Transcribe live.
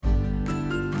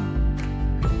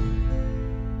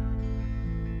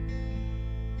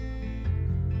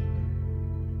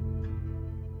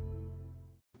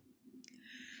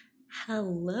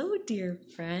Hello, dear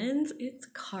friends. It's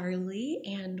Carly,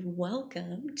 and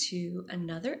welcome to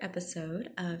another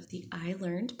episode of the I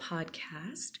Learned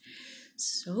podcast.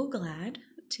 So glad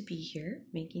to be here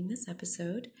making this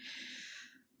episode.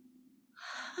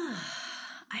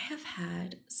 I have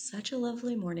had such a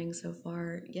lovely morning so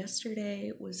far.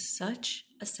 Yesterday was such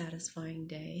a satisfying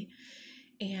day,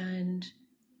 and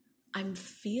I'm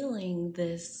feeling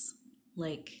this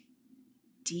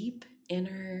deep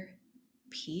inner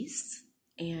peace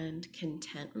and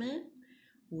contentment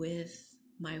with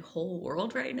my whole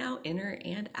world right now, inner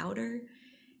and outer.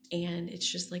 And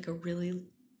it's just like a really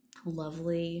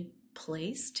lovely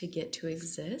place to get to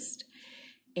exist.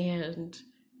 And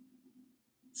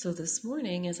so this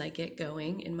morning, as I get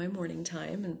going in my morning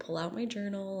time and pull out my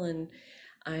journal and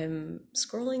I'm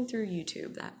scrolling through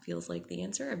YouTube, that feels like the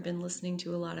answer. I've been listening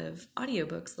to a lot of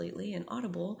audiobooks lately and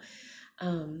Audible.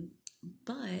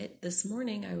 But this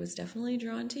morning I was definitely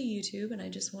drawn to YouTube and I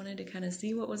just wanted to kind of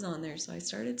see what was on there. So I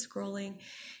started scrolling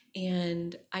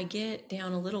and I get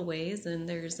down a little ways and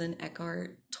there's an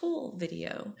Eckhart Tolle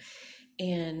video.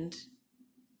 And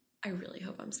I really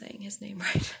hope I'm saying his name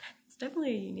right. It's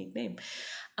definitely a unique name.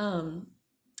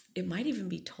 It might even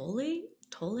be Tolle.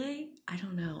 I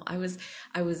don't know.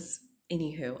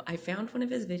 Anywho, I found one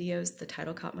of his videos. The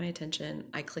title caught my attention.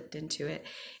 I clicked into it.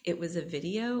 It was a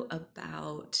video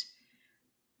about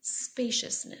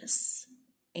spaciousness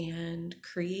and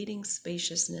creating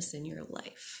spaciousness in your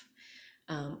life,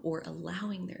 or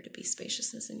allowing there to be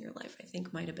spaciousness in your life, I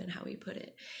think might have been how he put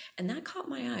it. And that caught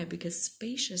my eye because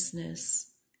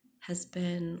spaciousness has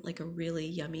been like a really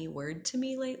yummy word to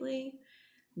me lately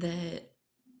that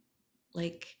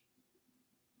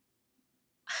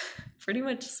pretty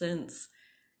much since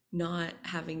not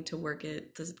having to work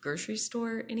at the grocery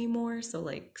store anymore. So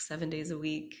 7 days a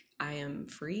week, I am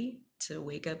free to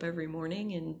wake up every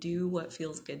morning and do what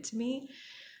feels good to me.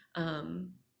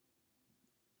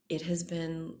 It has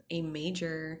been a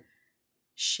major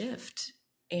shift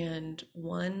and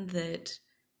one that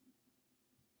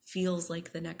feels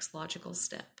like the next logical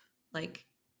step. Like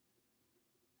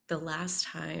the last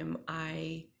time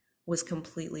I was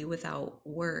completely without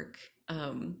work,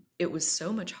 it was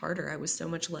so much harder. I was so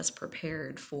much less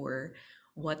prepared for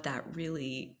what that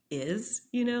really is,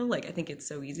 I think it's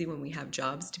so easy when we have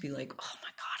jobs to be like, oh my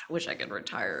God, I wish I could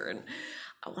retire and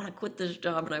I want to quit this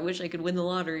job and I wish I could win the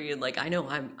lottery. And I know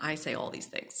I say all these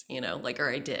things, or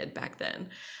I did back then.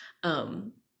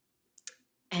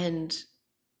 And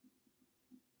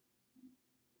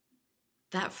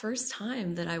that first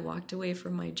time that I walked away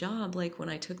from my job, when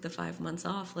I took the 5 months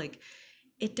off,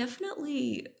 it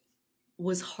definitely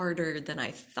was harder than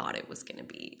I thought it was going to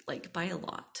be, by a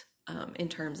lot, in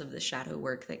terms of the shadow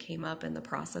work that came up and the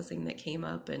processing that came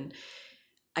up. And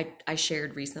I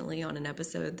shared recently on an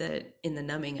episode that, in the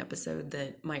numbing episode,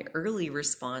 that my early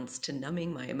response to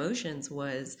numbing my emotions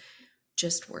was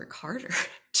just work harder,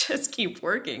 just keep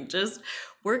working, just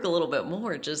work a little bit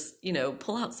more, just,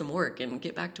 pull out some work and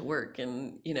get back to work.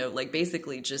 And,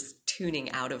 basically just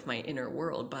tuning out of my inner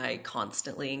world by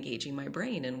constantly engaging my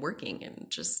brain and working and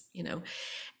just,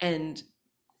 and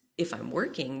if I'm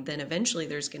working, then eventually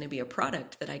there's going to be a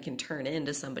product that I can turn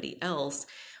into somebody else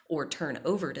or turn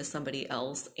over to somebody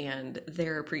else, and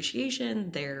their appreciation,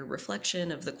 their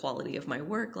reflection of the quality of my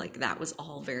work, that was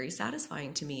all very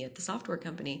satisfying to me at the software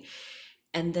company.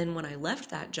 And then when I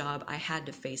left that job, I had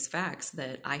to face facts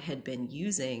that I had been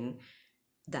using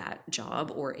that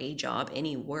job or a job,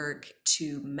 any work,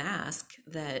 to mask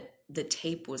that the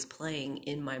tape was playing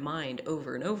in my mind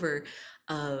over and over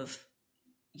of,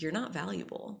 you're not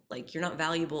valuable. You're not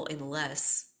valuable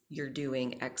unless you're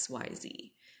doing X, Y,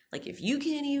 Z. If you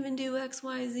can't even do X,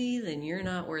 Y, Z, then you're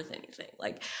not worth anything.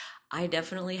 I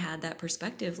definitely had that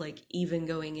perspective, even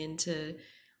going into,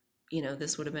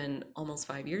 this would have been almost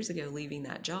 5 years ago, leaving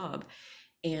that job.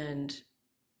 And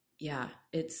yeah,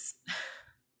 it's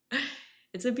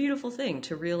a beautiful thing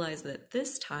to realize that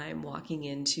this time, walking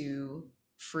into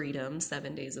freedom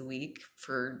 7 days a week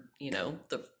for,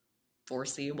 the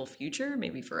foreseeable future,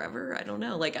 maybe forever, I don't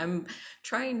know. I'm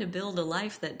trying to build a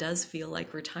life that does feel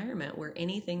like retirement, where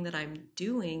anything that I'm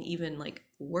doing, even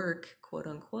work, quote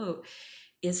unquote,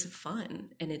 is fun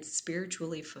and it's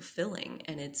spiritually fulfilling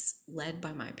and it's led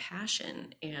by my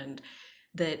passion, and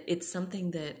that it's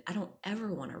something that I don't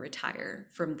ever want to retire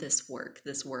from this work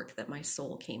that my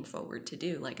soul came forward to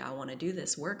do. I want to do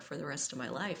this work for the rest of my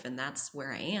life, and that's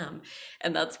where I am.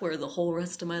 And that's where the whole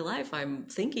rest of my life, I'm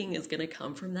thinking, is going to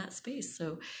come from that space.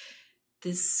 So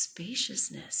this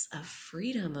spaciousness of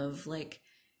freedom of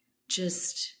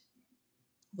just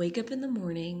wake up in the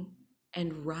morning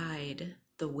and ride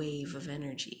the wave of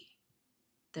energy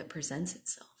that presents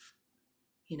itself.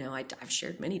 I've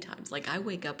shared many times, like I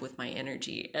wake up with my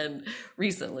energy, and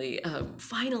recently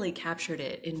finally captured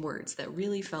it in words that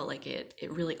really felt like it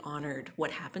really honored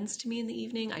what happens to me in the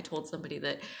evening. I told somebody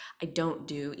that I don't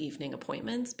do evening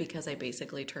appointments because I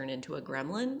basically turn into a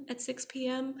gremlin at 6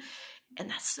 p.m. And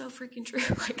that's so freaking true.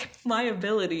 Like my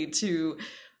ability to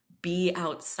be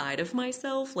outside of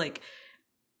myself, like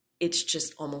it's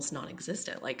just almost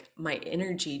non-existent. Like my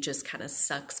energy just kind of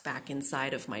sucks back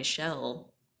inside of my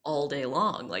shell all day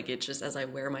long. Like it just, as I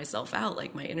wear myself out,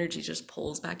 like my energy just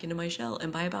pulls back into my shell.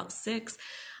 And by about 6,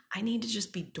 I need to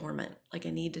just be dormant. Like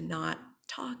I need to not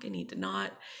talk. I need to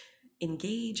not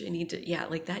engage. I need to, yeah,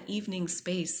 like that evening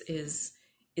space is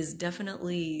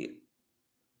definitely,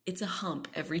 it's a hump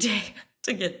every day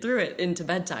to get through it into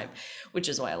bedtime, which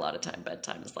is why a lot of time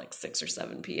bedtime is like 6 or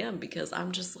 7 p.m. because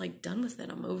I'm just like done with it.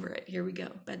 I'm over it. Here we go,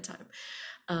 bedtime.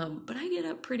 But I get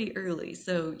up pretty early.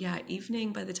 So yeah,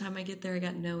 evening, by the time I get there, I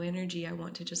got no energy. I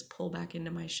want to just pull back into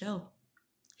my shell.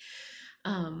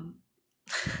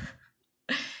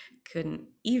 Couldn't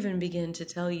even begin to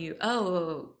tell you,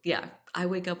 oh, yeah, I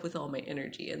wake up with all my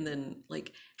energy. And then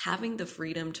like having the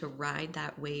freedom to ride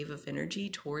that wave of energy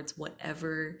towards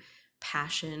whatever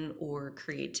passion or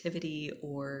creativity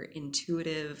or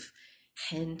intuitive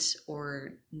hint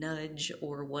or nudge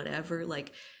or whatever,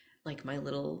 like my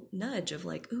little nudge of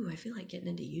like, ooh, I feel like getting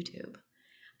into YouTube.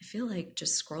 I feel like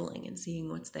just scrolling and seeing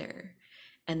what's there.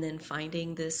 And then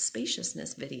finding this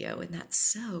spaciousness video, and that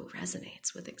so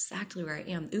resonates with exactly where I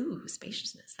am. Ooh,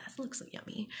 spaciousness, that looks so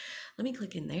yummy. Let me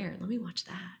click in there. Let me watch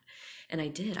that. And I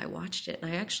did. I watched it,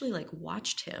 and I actually like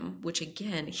watched him, which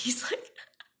again, he's like,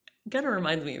 kind of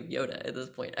reminds me of Yoda at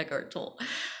this point, Eckhart Tolle.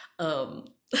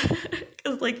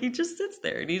 Because like he just sits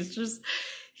there and he's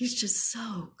just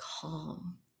so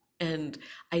calm. And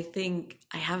I think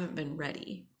I haven't been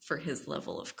ready for his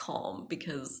level of calm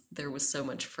because there was so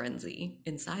much frenzy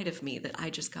inside of me that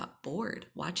I just got bored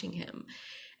watching him.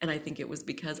 And I think it was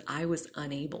because I was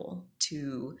unable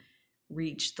to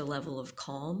reach the level of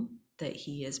calm that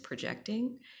he is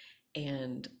projecting.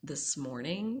 And this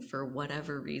morning, for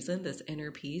whatever reason, this inner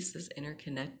peace, this inner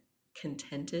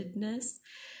contentedness,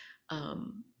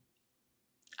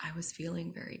 I was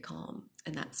feeling very calm,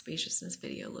 and that spaciousness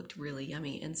video looked really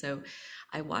yummy. And so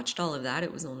I watched all of that.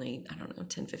 It was only,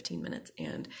 10, 15 minutes,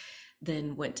 and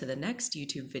then went to the next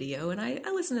YouTube video, and I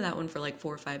listened to that one for like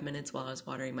 4 or 5 minutes while I was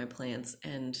watering my plants,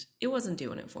 and it wasn't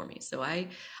doing it for me. So I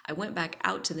went back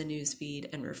out to the news feed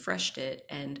and refreshed it,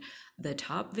 and the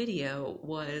top video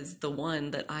was the one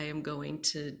that I am going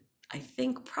to, I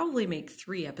think, probably make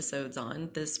 3 episodes on.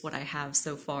 This, what I have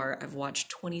so far, I've watched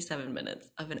 27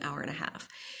 minutes of an hour and a half.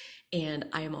 And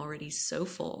I am already so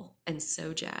full and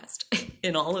so jazzed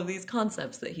in all of these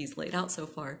concepts that he's laid out so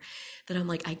far that I'm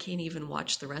like, I can't even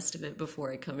watch the rest of it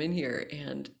before I come in here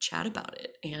and chat about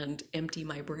it and empty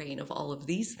my brain of all of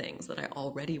these things that I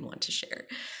already want to share.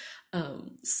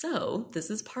 So this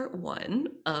is part 1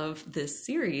 of this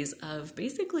series of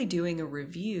basically doing a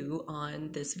review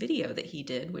on this video that he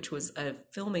did, which was a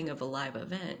filming of a live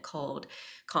event called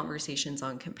Conversations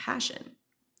on Compassion.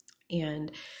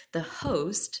 And the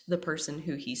host, the person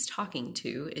who he's talking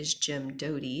to, is Jim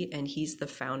Doty, and he's the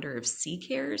founder of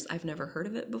CCares. I've never heard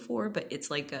of it before, but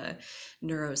it's like a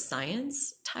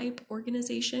neuroscience type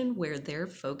organization where their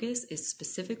focus is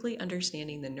specifically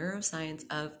understanding the neuroscience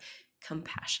of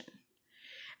compassion.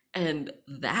 And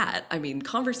that,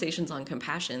 Conversations on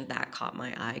Compassion, that caught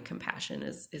my eye. Compassion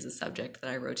is a subject that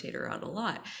I rotate around a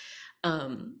lot.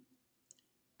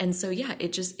 And so, yeah,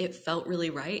 it felt really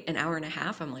right. An hour and a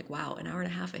half, I'm like, wow, an hour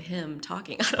and a half of him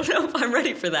talking. I don't know if I'm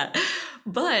ready for that.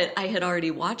 But I had already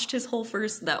watched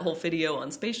that whole video on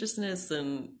spaciousness,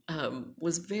 and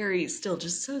was very still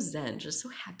just so zen, just so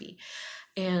happy.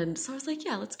 And so I was like,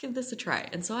 yeah, let's give this a try.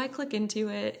 And so I click into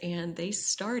it, and they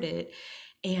start it.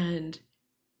 And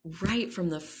right from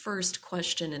the first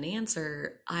question and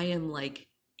answer, I am like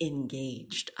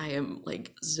engaged. I am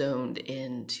like zoned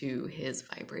into his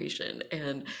vibration.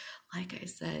 And like I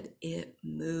said, it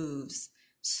moves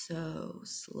so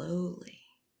slowly.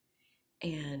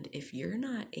 And if you're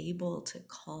not able to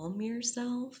calm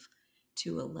yourself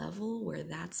to a level where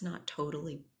that's not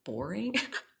totally boring,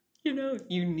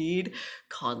 you need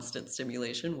constant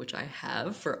stimulation, which I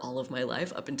have for all of my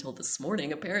life up until this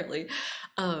morning, apparently.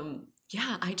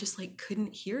 I just like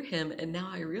couldn't hear him. And now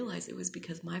I realize it was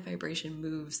because my vibration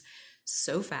moves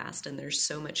so fast and there's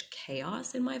so much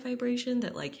chaos in my vibration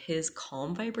that like his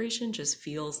calm vibration just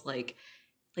feels like,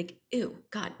 ew,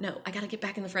 God, no, I gotta get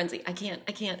back in the frenzy. I can't.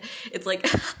 It's like,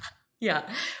 yeah.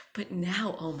 But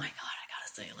now, oh my God, I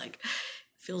gotta say, like, it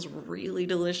feels really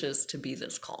delicious to be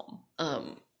this calm.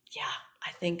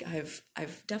 I think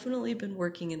I've definitely been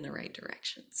working in the right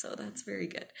direction. So that's very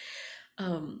good.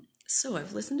 So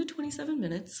I've listened to 27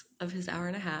 minutes of his hour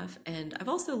and a half, and I've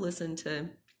also listened to,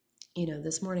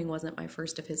 this morning wasn't my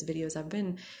first of his videos. I've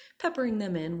been peppering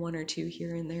them in, one or two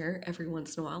here and there every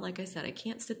once in a while. Like I said, I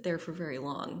can't sit there for very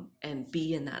long and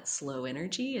be in that slow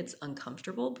energy. It's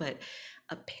uncomfortable, but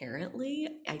apparently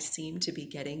I seem to be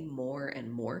getting more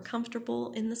and more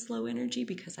comfortable in the slow energy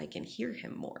because I can hear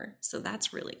him more. So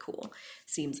that's really cool.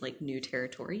 Seems like new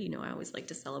territory. I always like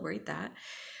to celebrate that.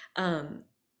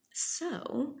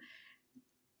 So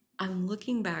I'm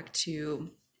looking back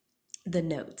to the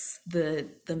notes, the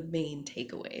main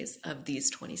takeaways of these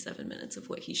 27 minutes of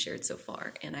what he shared so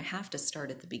far. And I have to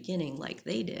start at the beginning like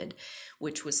they did,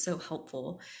 which was so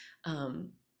helpful.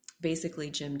 Basically,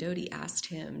 Jim Doty asked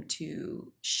him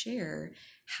to share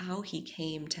how he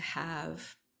came to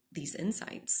have these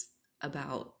insights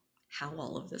about how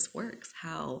all of this works,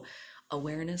 how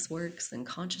awareness works and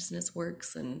consciousness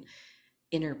works and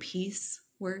inner peace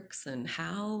works, and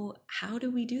how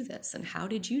do we do this, and how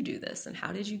did you do this, and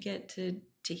how did you get to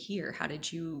here, how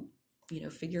did you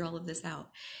figure all of this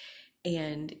out.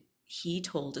 And he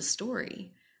told a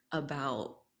story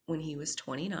about when he was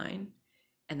 29,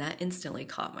 and that instantly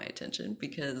caught my attention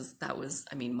because that was,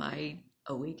 my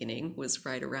awakening was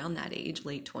right around that age,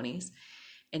 late 20s.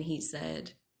 And he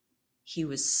said he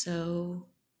was so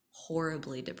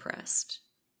horribly depressed,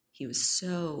 he was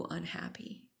so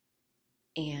unhappy,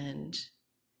 and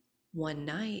one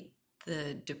night,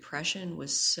 the depression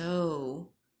was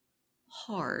so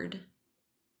hard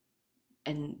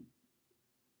and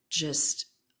just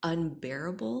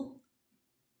unbearable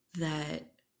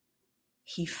that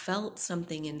he felt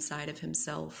something inside of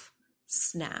himself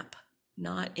snap,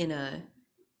 not in a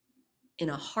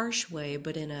harsh way,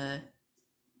 but in a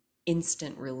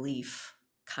instant relief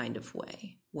kind of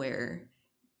way where.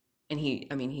 And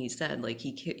he said like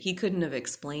he couldn't have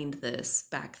explained this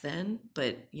back then,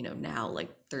 but now,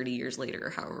 like 30 years later, or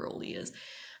however old he is,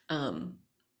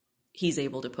 he's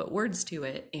able to put words to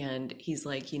it. And he's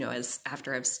like, as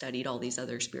after I've studied all these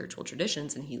other spiritual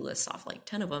traditions, and he lists off like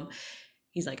 10 of them,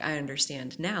 he's like, I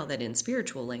understand now that in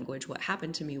spiritual language, what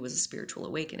happened to me was a spiritual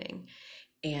awakening.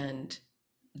 And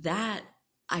that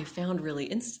I found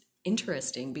really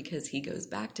interesting because he goes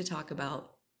back to talk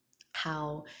about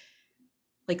how,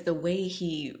 like, the way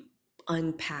he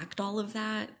unpacked all of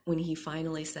that when he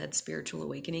finally said spiritual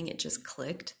awakening, it just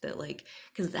clicked that, like,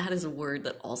 because that is a word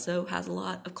that also has a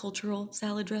lot of cultural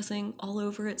salad dressing all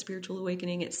over it. Spiritual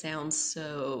awakening, it sounds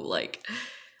so like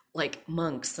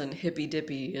monks and hippy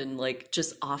dippy and like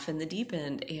just off in the deep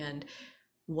end. And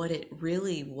what it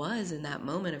really was in that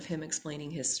moment of him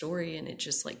explaining his story, and it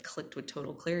just like clicked with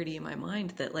total clarity in my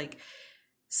mind that like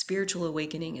spiritual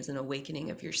awakening is an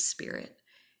awakening of your spirit.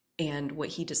 And what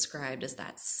he described as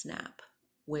that snap,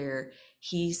 where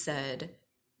he said,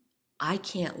 I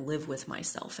can't live with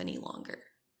myself any longer.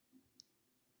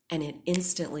 And it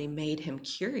instantly made him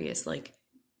curious, like,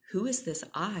 who is this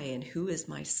I and who is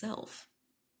myself?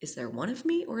 Is there one of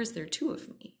me or is there two of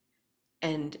me?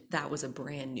 And that was a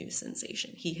brand new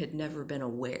sensation. He had never been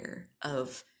aware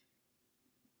of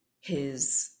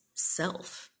his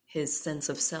self, his sense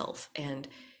of self, and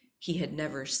he had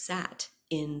never sat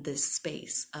in this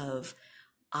space of,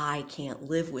 I can't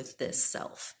live with this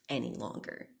self any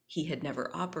longer. He had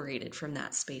never operated from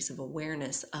that space of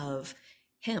awareness of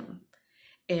him.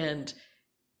 And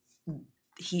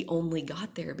he only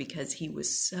got there because he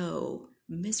was so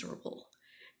miserable.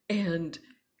 And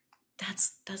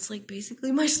that's like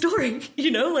basically my story,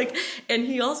 and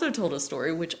he also told a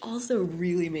story which also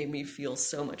really made me feel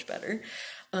so much better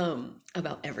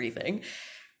about everything.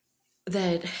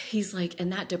 That he's like,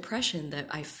 and that depression that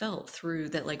I felt through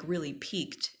that like really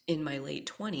peaked in my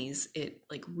late 20s, it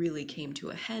like really came to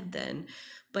a head then,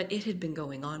 but it had been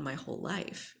going on my whole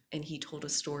life. And he told a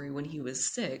story when he was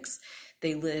 6,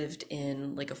 they lived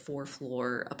in like a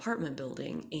 4-floor apartment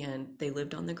building, and they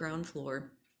lived on the ground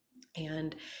floor,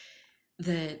 and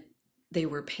that they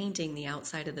were painting the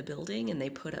outside of the building, and they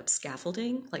put up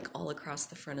scaffolding like all across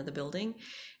the front of the building,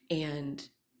 and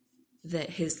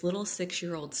that his little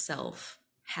 6-year-old self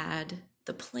had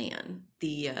the plan,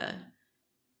 the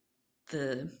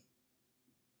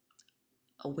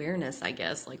awareness, I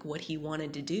guess, like what he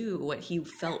wanted to do, what he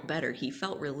felt better. He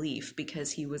felt relief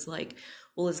because he was like,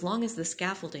 well, as long as the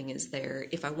scaffolding is there,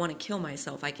 if I want to kill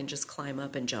myself, I can just climb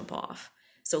up and jump off.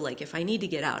 So like, if I need to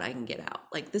get out, I can get out.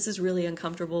 Like, this is really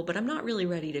uncomfortable, but I'm not really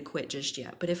ready to quit just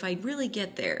yet. But if I really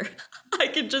get there, I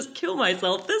can just kill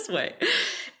myself this way.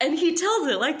 And he tells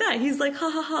it like that. He's like, ha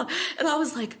ha ha. And I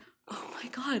was like, oh my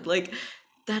God, like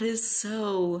that is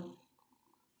so,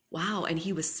 wow. And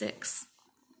he was 6.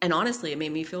 And honestly, it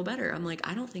made me feel better. I'm like,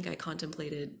 I don't think I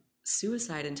contemplated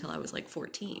suicide until I was like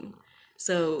 14.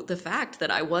 So the fact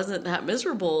that I wasn't that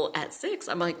miserable at 6,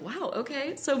 I'm like, wow,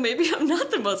 okay, so maybe I'm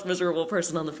not the most miserable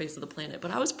person on the face of the planet,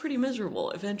 but I was pretty miserable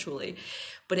eventually.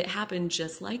 But it happened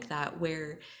just like that,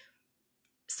 where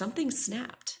something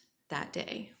snapped that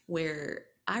day, where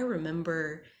I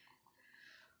remember,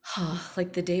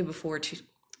 like the day before, 2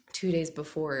 days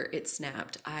before it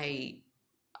snapped,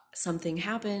 something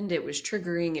happened. It was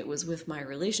triggering. It was with my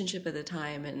relationship at the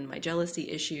time and my jealousy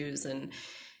issues and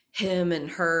him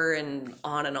and her and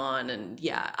on and on. And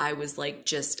yeah, I was like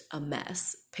just a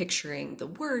mess, picturing the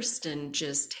worst and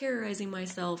just terrorizing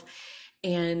myself.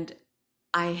 And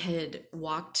I had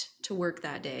walked to work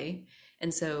that day.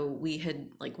 And so we had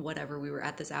like whatever, we were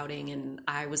at this outing and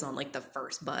I was on like the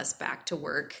first bus back to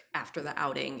work after the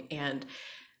outing and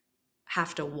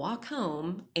have to walk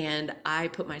home, and I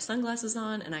put my sunglasses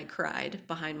on and I cried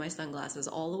behind my sunglasses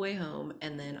all the way home.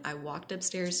 And then I walked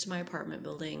upstairs to my apartment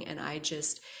building and I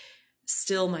just,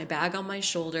 still my bag on my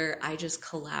shoulder, I just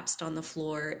collapsed on the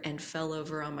floor and fell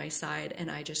over on my side,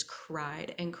 and I just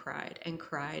cried and cried and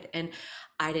cried. And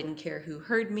I didn't care who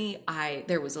heard me.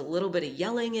 There was a little bit of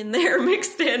yelling in there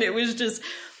mixed in. It was just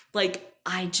like,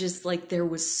 there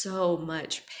was so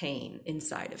much pain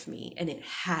inside of me and it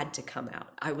had to come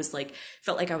out. I was like,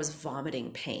 felt like I was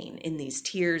vomiting pain in these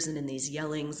tears and in these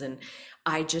yellings. And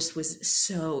I just was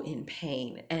so in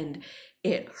pain and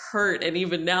it hurt. And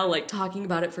even now, like talking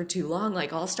about it for too long,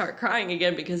 like I'll start crying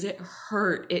again because it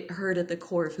hurt. It hurt at the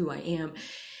core of who I am.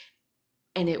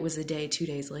 And it was a day, 2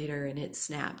 days later, and it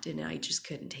snapped and I just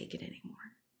couldn't take it anymore.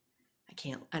 I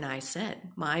can't. And I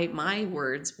said, my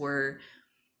words were,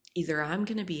 either I'm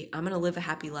going to live a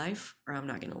happy life or I'm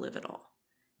not going to live at all.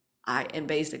 And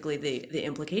basically the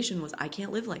implication was I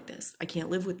can't live like this. I can't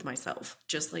live with myself,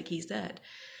 just like he said.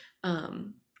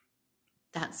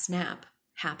 That snap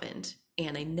happened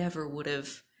and I never would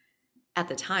have, at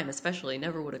the time especially,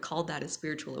 never would have called that a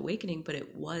spiritual awakening, but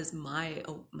it was my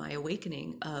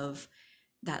awakening of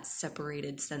that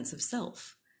separated sense of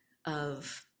self,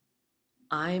 of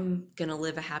I'm going to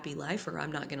live a happy life or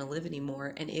I'm not going to live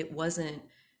anymore. And it wasn't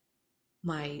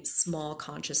my small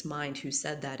conscious mind who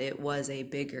said that. It was a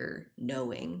bigger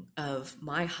knowing of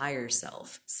my higher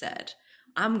self said,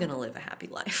 I'm going to live a happy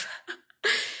life.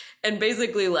 And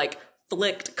basically like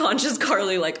flicked conscious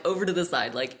Carly like over to the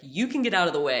side, like you can get out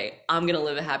of the way. I'm going to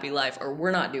live a happy life or we're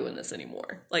not doing this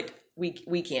anymore. Like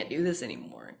we can't do this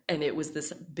anymore. And it was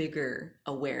this bigger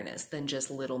awareness than just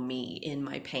little me in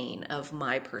my pain of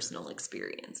my personal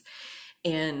experience.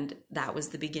 And that was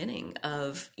the beginning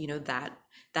of,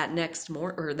 that next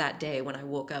or that day when I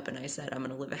woke up and I said, I'm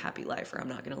going to live a happy life or I'm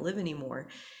not going to live anymore.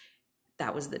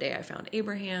 That was the day I found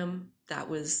Abraham. That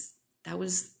was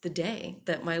the day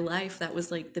that my life, that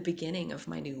was like the beginning of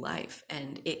my new life.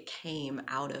 And it came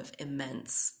out of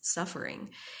immense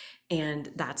suffering.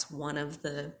 And that's one of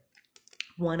the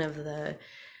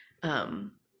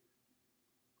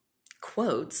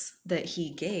quotes that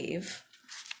he gave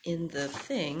in the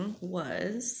thing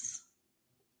was,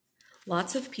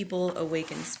 lots of people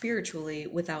awaken spiritually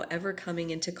without ever coming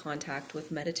into contact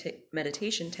with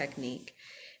meditation technique,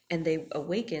 and they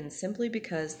awaken simply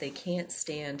because they can't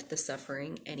stand the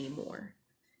suffering anymore.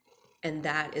 And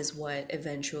that is what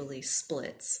eventually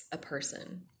splits a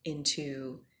person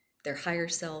into their higher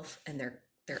self and their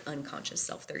unconscious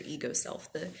self, their ego self.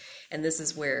 And this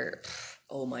is where,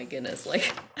 oh my goodness,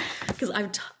 like, because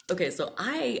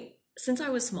since I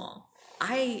was small,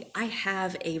 I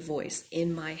have a voice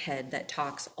in my head that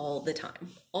talks all the time.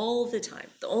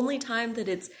 The only time that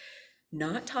it's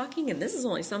not talking, and this is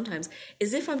only sometimes,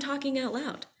 is if I'm talking out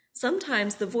loud.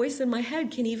 Sometimes the voice in my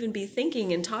head can even be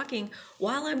thinking and talking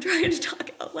while I'm trying to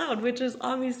talk out loud, which is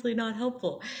obviously not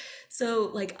helpful. So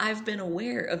like I've been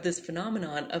aware of this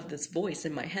phenomenon of this voice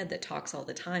in my head that talks all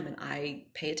the time, and I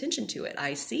pay attention to it.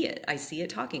 I see it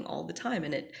talking all the time.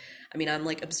 And I'm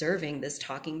like observing this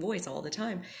talking voice all the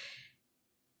time.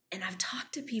 And I've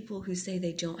talked to people who say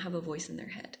they don't have a voice in their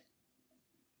head.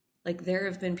 Like there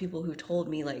have been people who told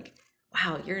me like,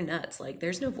 wow, you're nuts. Like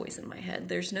there's no voice in my head.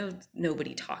 There's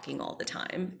nobody talking all the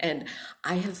time. And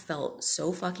I have felt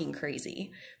so fucking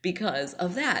crazy because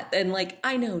of that. And like,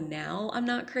 I know now I'm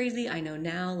not crazy. I know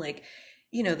now, like,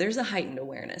 there's a heightened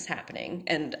awareness happening.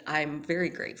 And I'm very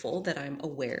grateful that I'm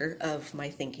aware of my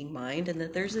thinking mind and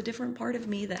that there's a different part of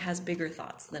me that has bigger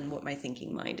thoughts than what my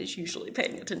thinking mind is usually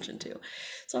paying attention to.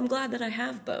 So I'm glad that I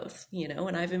have both,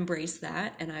 and I've embraced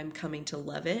that and I'm coming to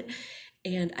love it.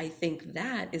 And I think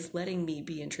that is letting me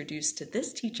be introduced to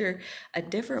this teacher. A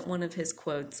different one of his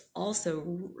quotes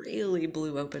also really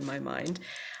blew open my mind.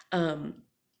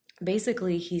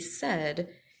 Basically, he said,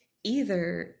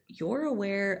 either you're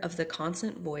aware of the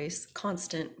constant voice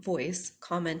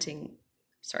commenting,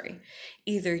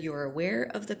 either you're aware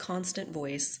of the constant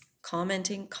voice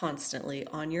commenting constantly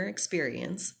on your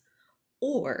experience,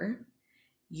 or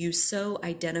you so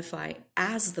identify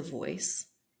as the voice,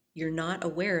 you're not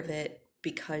aware of it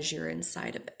because you're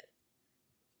inside of it.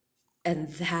 And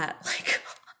that like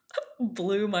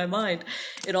blew my mind.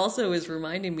 It also is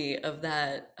reminding me of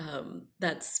that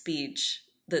that speech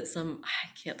that I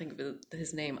can't think of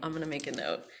his name. I'm gonna make a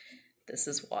note. This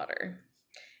is Water,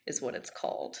 is what it's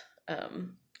called.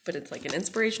 But it's like an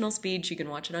inspirational speech. You can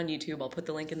watch it on YouTube. I'll put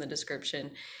the link in the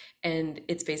description. And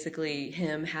it's basically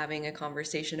him having a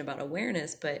conversation about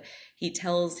awareness, but he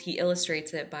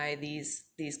illustrates it by these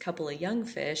couple of young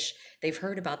fish. They've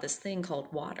heard about this thing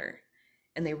called water,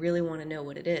 and they really want to know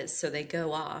what it is. So they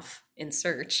go off in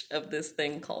search of this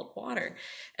thing called water.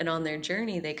 And on their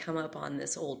journey, they come up on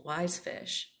this old wise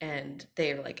fish, and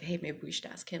they're like, hey, maybe we should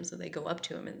ask him. So they go up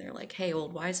to him and they're like, hey,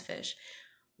 old wise fish,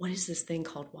 what is this thing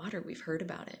called water? We've heard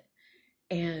about it.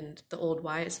 And the old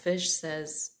wise fish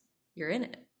says, you're in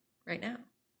it right now.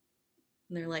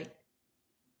 And they're like,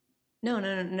 no.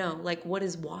 Like, what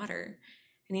is water?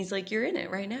 And he's like, you're in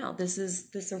it right now. This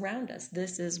around us.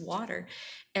 This is water.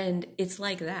 And it's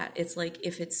like that. It's like,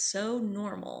 if it's so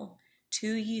normal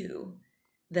to you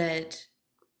that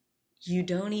you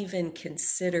don't even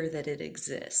consider that it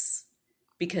exists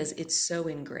because it's so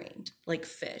ingrained, like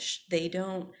fish, they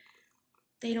don't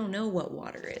know what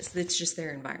water is. It's just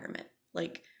their environment.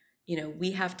 Like,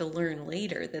 we have to learn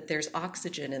later that there's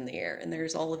oxygen in the air and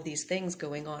there's all of these things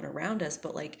going on around us.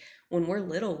 But like when we're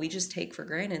little, we just take for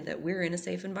granted that we're in a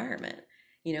safe environment.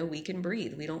 We can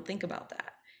breathe. We don't think about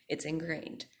that. It's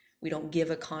ingrained. We don't give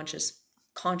a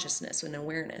consciousness and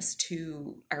awareness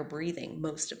to our breathing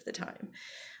most of the time.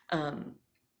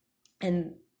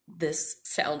 And this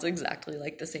sounds exactly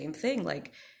like the same thing.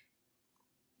 Like,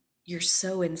 you're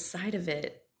so inside of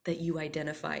it that you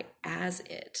identify as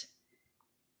it.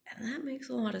 And that makes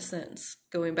a lot of sense,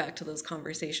 going back to those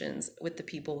conversations with the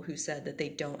people who said that they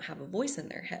don't have a voice in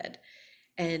their head.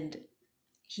 And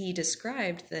he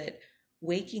described that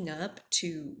waking up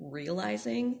to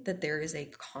realizing that there is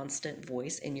a constant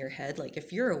voice in your head, like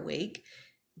if you're awake,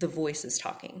 the voice is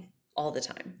talking all the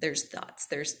time. There's thoughts,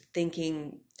 there's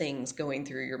thinking things going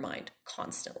through your mind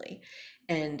constantly.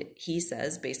 And he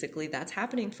says basically that's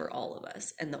happening for all of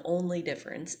us. And the only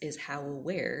difference is how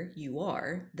aware you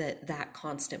are that that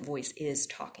constant voice is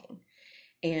talking.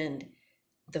 And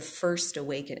the first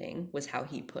awakening was how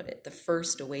he put it. The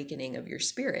first awakening of your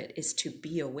spirit is to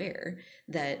be aware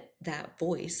that that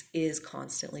voice is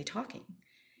constantly talking.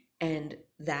 And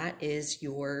that is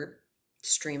your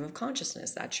stream of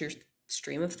consciousness. That's your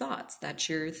stream of thoughts. That's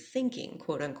your thinking,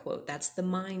 quote unquote. That's the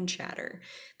mind chatter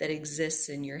that exists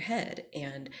in your head.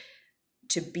 And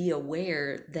to be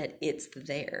aware that it's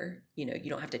there, you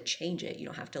don't have to change it. You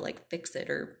don't have to like fix it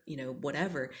or,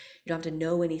 whatever. You don't have to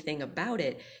know anything about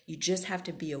it. You just have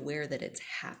to be aware that it's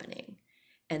happening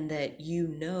and that you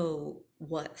know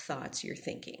what thoughts you're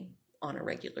thinking on a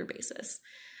regular basis.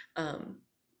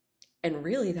 And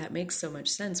really that makes so much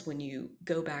sense when you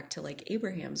go back to like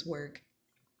Abraham's work.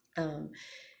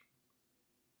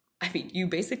 You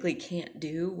basically can't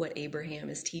do what Abraham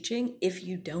is teaching if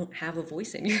you don't have a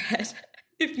voice in your head.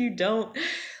 If you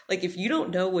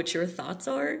don't know what your thoughts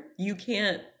are, you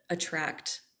can't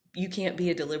be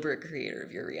a deliberate creator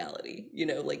of your reality.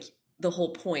 The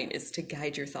whole point is to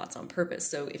guide your thoughts on purpose.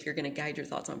 So if you're going to guide your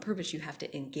thoughts on purpose, you have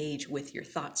to engage with your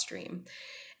thought stream.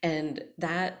 And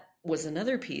that was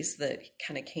another piece that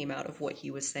kind of came out of what he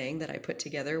was saying that I put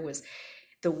together, was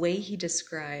the way he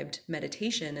described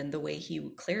meditation and the way he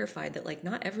clarified that like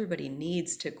not everybody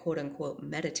needs to quote unquote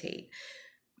meditate.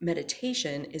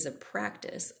 Meditation is a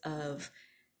practice of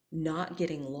not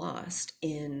getting lost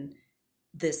in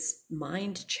this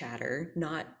mind chatter,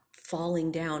 not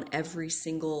falling down every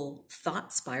single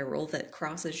thought spiral that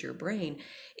crosses your brain.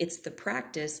 It's the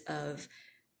practice of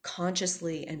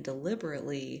consciously and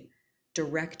deliberately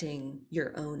directing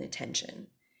your own attention.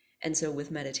 And so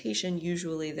with meditation,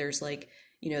 usually there's like,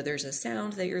 there's a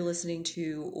sound that you're listening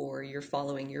to, or you're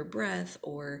following your breath,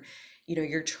 or,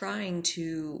 you're trying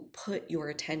to put your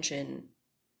attention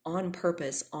on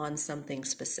purpose on something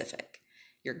specific.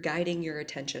 You're guiding your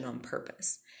attention on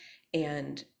purpose.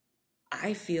 And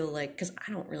I feel like, because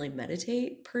I don't really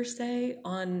meditate per se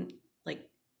on like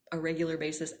a regular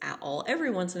basis at all.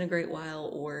 Every once in a great while,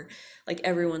 or like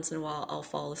every once in a while, I'll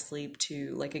fall asleep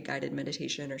to like a guided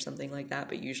meditation or something like that.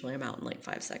 But usually I'm out in like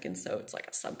 5 seconds. So it's like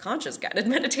a subconscious guided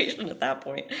meditation at that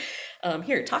point.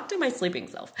 Here, talk to my sleeping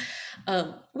self,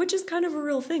 which is kind of a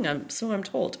real thing. I'm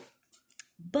told.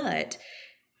 But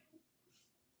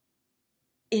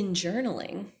in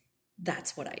journaling,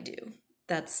 that's what I do.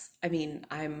 I mean,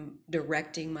 I'm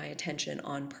directing my attention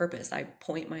on purpose. I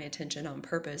point my attention on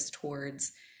purpose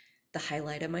towards the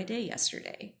highlight of my day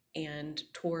yesterday and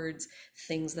towards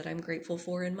things that I'm grateful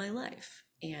for in my life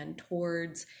and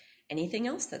towards anything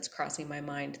else that's crossing my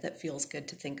mind that feels good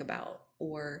to think about,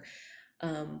 or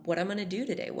what I'm going to do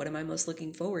today. What am I most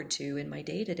looking forward to in my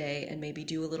day today? And maybe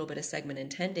do a little bit of segment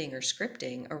intending or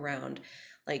scripting around,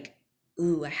 like,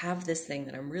 ooh, I have this thing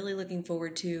that I'm really looking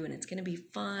forward to, and it's going to be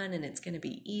fun and it's going to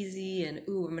be easy. And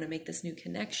ooh, I'm going to make this new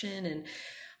connection, and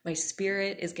my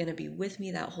spirit is going to be with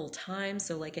me that whole time.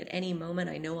 So, like, at any moment,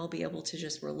 I know I'll be able to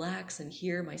just relax and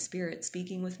hear my spirit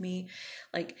speaking with me.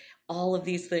 Like, all of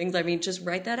these things. I mean, just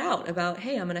write that out about,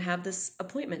 hey, I'm going to have this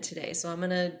appointment today. So, I'm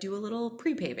going to do a little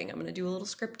pre-paving. I'm going to do a little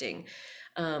scripting.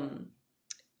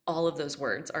 All of those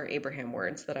words are Abraham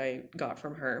words that I got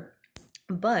from her.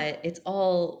 But it's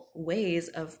all ways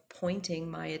of pointing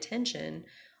my attention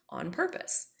on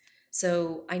purpose.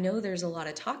 So I know there's a lot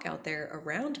of talk out there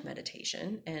around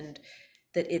meditation and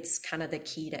that it's kind of the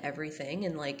key to everything.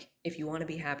 And like, if you want to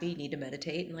be happy, you need to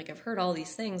meditate. And like, I've heard all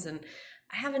these things and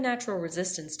I have a natural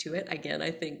resistance to it. Again,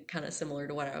 I think kind of similar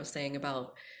to what I was saying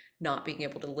about not being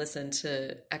able to listen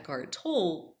to Eckhart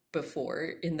Tolle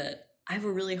before, in that I have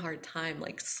a really hard time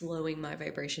like slowing my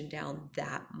vibration down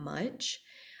that much.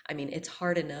 I mean, it's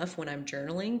hard enough when I'm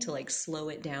journaling to like slow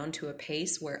it down to a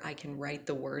pace where I can write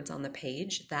the words on the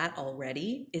page. That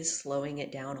already is slowing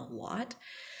it down a lot.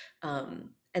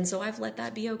 And so I've let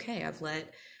that be okay.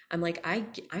 I'm like, I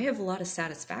have a lot of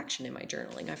satisfaction in my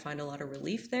journaling. I find a lot of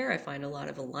relief there. I find a lot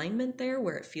of alignment there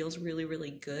where it feels really,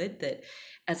 really good that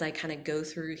as I kind of go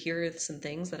through, here are some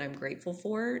things that I'm grateful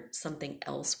for, something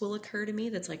else will occur to me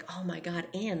that's like, oh my God,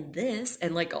 and this,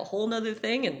 and like a whole nother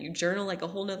thing. And you journal like a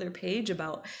whole nother page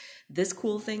about this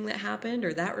cool thing that happened,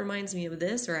 or that reminds me of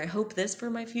this, or I hope this for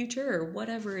my future, or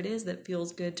whatever it is that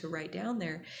feels good to write down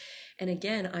there. And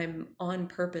again, I'm on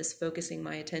purpose focusing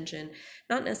my attention,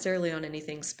 not necessarily on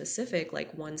anything specific,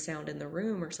 like one sound in the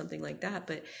room or something like that,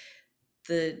 but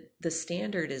the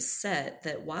standard is set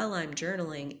that while I'm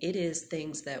journaling, it is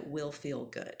things that will feel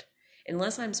good.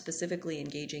 Unless I'm specifically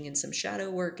engaging in some shadow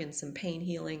work and some pain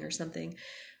healing or something,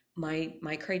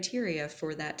 my criteria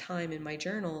for that time in my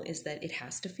journal is that it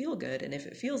has to feel good. And if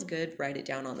it feels good, write it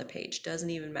down on the page. Doesn't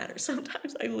even matter.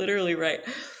 Sometimes I literally write,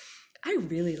 I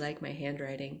really like my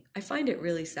handwriting. I find it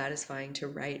really satisfying to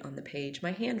write on the page.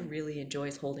 My hand really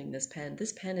enjoys holding this pen.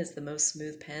 This pen is the most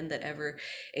smooth pen that ever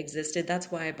existed. That's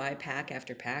why I buy pack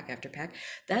after pack after pack.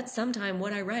 That's sometime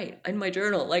what I write in my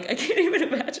journal. Like, I can't even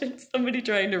imagine somebody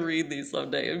trying to read these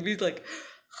someday. It'd be like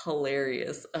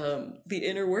hilarious. The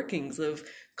inner workings of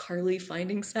Carly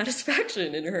finding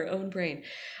satisfaction in her own brain.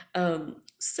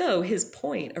 So his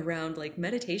point around like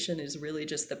meditation is really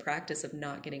just the practice of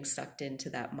not getting sucked into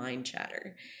that mind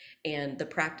chatter and the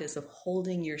practice of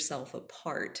holding yourself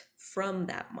apart from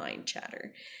that mind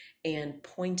chatter and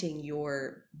pointing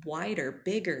your wider,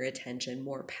 bigger attention,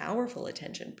 more powerful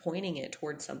attention, pointing it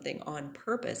towards something on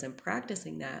purpose and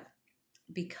practicing that.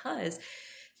 Because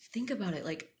think about it,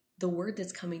 like, the word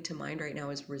that's coming to mind right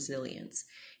now is resilience.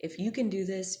 If you can do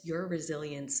this, your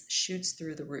resilience shoots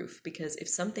through the roof, because if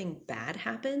something bad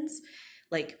happens,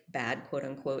 like bad, quote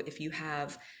unquote, if you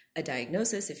have a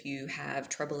diagnosis, if you have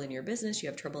trouble in your business, you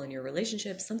have trouble in your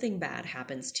relationship, something bad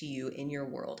happens to you in your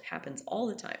world, happens all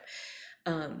the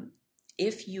time.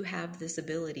 If you have this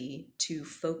ability to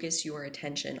focus your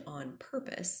attention on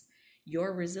purpose,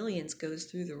 your resilience goes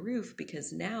through the roof,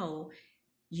 because now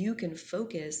you can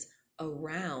focus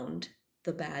around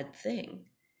the bad thing.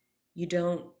 You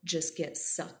don't just get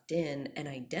sucked in and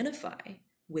identify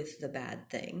with the bad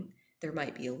thing. There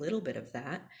might be a little bit of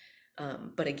that.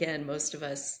 But again, most of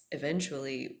us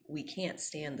eventually, we can't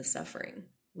stand the suffering.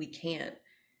 We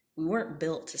weren't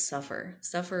built to suffer.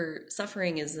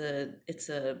 Suffering is it's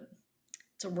a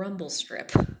rumble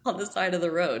strip on the side of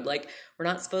the road. Like, we're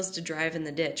not supposed to drive in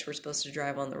the ditch. We're supposed to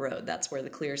drive on the road. That's where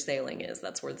the clear sailing is.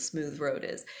 That's where the smooth road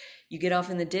is. You get off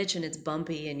in the ditch and it's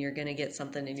bumpy and you're going to get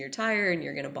something in your tire and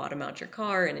you're going to bottom out your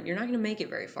car and you're not going to make it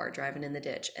very far driving in the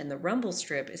ditch. And the rumble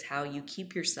strip is how you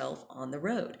keep yourself on the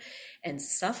road. And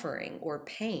suffering or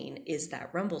pain is that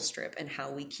rumble strip and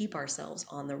how we keep ourselves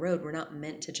on the road. We're not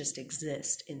meant to just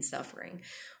exist in suffering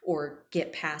or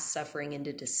get past suffering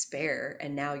into despair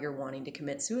and now you're wanting to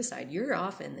commit suicide. You're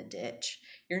off in the ditch.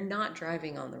 You're not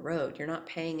driving on the road. You're not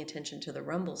paying attention to the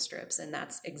rumble strips. And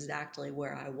that's exactly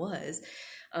where I was.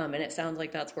 And it sounds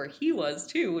like that's where he was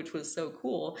too, which was so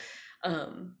cool.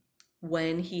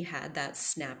 When he had that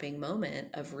snapping moment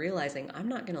of realizing, I'm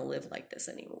not going to live like this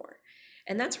anymore.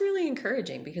 And that's really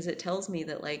encouraging, because it tells me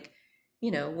that, like,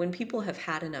 when people have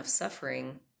had enough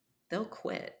suffering, they'll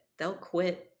quit. They'll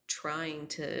quit trying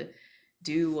to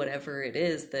do whatever it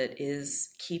is that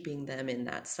is keeping them in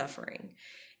that suffering.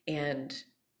 And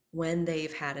when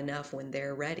they've had enough, when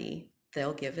they're ready,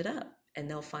 they'll give it up and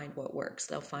they'll find what works.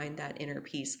 They'll find that inner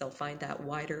peace. They'll find that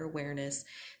wider awareness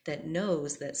that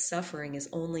knows that suffering is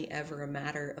only ever a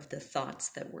matter of the thoughts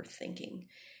that we're thinking.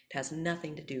 It has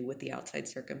nothing to do with the outside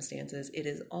circumstances. It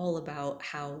is all about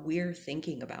how we're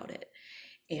thinking about it.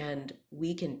 And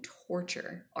we can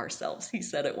torture ourselves. He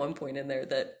said at one point in there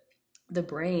that the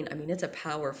brain, I mean, it's a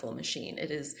powerful machine.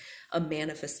 It is a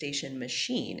manifestation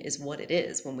machine, is what it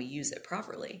is when we use it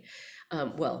properly.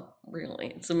 Well, really,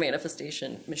 it's a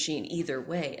manifestation machine either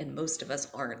way, and most of us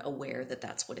aren't aware that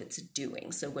that's what it's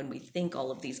doing. So when we think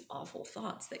all of these awful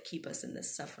thoughts that keep us in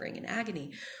this suffering and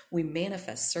agony, we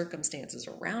manifest circumstances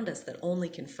around us that only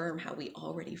confirm how we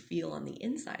already feel on the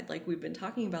inside. Like we've been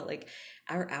talking about, like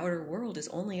our outer world is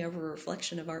only ever a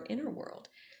reflection of our inner world.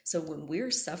 So when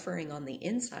we're suffering on the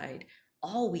inside,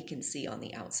 all we can see on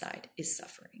the outside is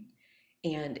suffering.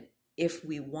 And if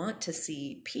we want to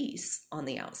see peace on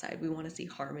the outside, we want to see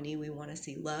harmony, we want to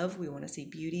see love, we want to see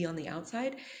beauty on the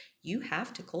outside, you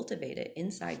have to cultivate it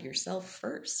inside yourself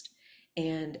first.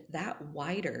 And that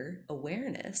wider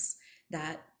awareness,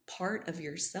 that part of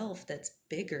yourself that's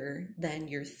bigger than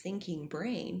your thinking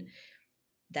brain,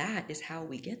 that is how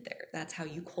we get there. That's how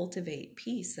you cultivate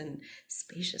peace and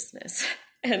spaciousness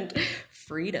and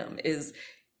freedom, is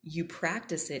you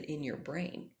practice it in your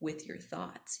brain with your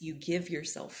thoughts. You give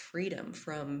yourself freedom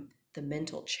from the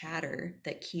mental chatter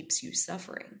that keeps you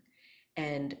suffering.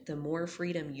 And the more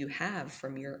freedom you have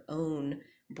from your own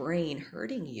brain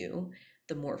hurting you,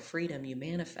 the more freedom you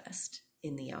manifest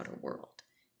in the outer world,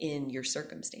 in your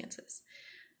circumstances.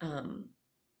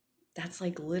 That's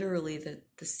like literally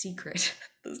the secret.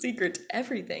 The secret to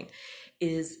everything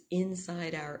is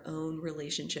inside our own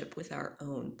relationship with our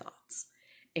own thoughts.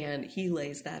 And he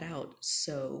lays that out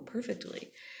so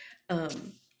perfectly. Let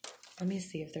me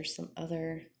see if there's some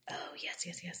other,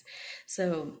 yes.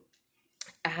 So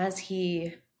as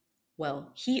he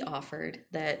offered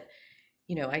that,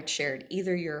 I shared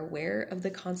either you're aware of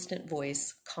the constant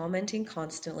voice commenting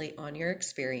constantly on your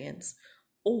experience,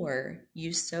 or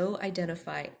you so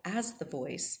identify as the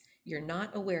voice, you're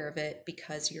not aware of it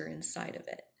because you're inside of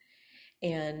it.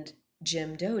 And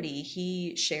Jim Doty,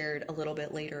 he shared a little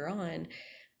bit later on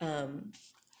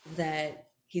that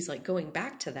he's like, going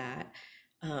back to that,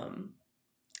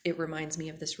 it reminds me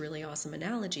of this really awesome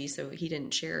analogy. So he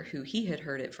didn't share who he had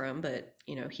heard it from, but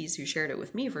he's who shared it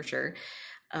with me for sure.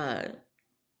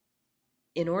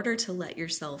 In order to let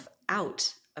yourself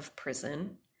out of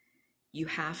prison, you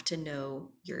have to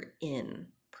know you're in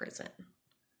prison.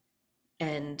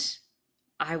 And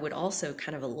I would also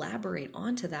kind of elaborate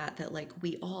onto that like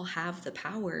we all have the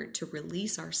power to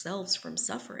release ourselves from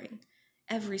suffering.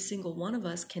 Every single one of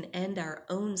us can end our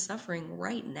own suffering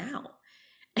right now.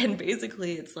 And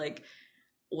basically it's like,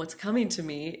 what's coming to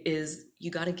me is you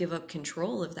got to give up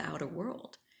control of the outer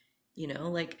world.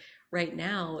 Like right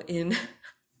now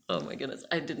oh my goodness,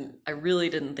 I really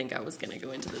didn't think I was going to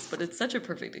go into this, but it's such a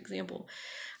perfect example.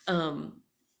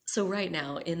 So right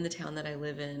now in the town that I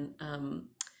live in,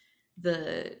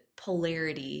 the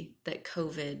polarity that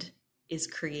COVID is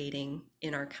creating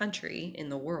in our country, in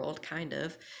the world, kind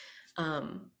of,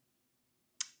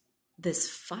 this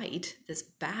fight, this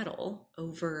battle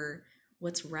over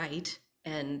what's right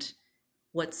and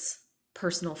what's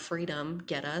personal freedom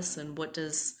get us, and what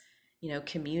does,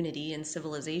 community and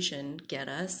civilization get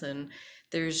us. And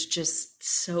there's just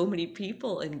so many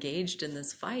people engaged in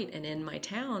this fight. And in my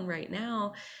town right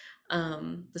now,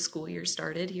 the school year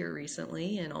started here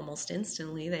recently, and almost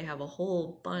instantly they have a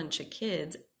whole bunch of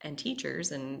kids and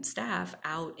teachers and staff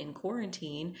out in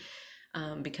quarantine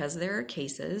because there are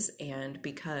cases and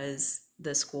because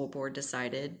the school board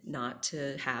decided not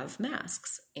to have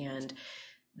masks. And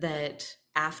that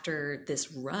after this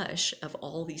rush of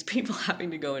all these people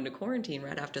having to go into quarantine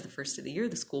right after the first of the year,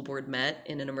 the school board met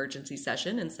in an emergency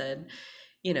session and said,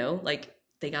 like,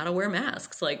 they got to wear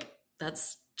masks. Like,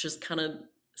 that's just kind of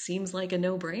seems like a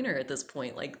no-brainer at this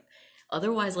point. Like,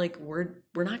 otherwise, like, we're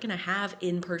not going to have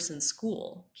in-person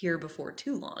school here before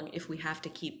too long. If we have to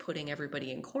keep putting everybody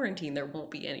in quarantine, there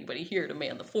won't be anybody here to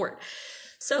man the fort.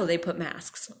 So they put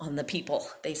masks on the people.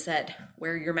 They said,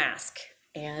 wear your mask.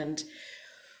 And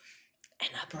an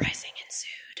uprising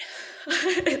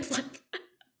ensued. It's like,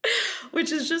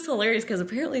 which is just hilarious because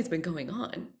apparently it's been going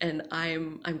on, and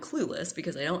I'm clueless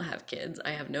because I don't have kids.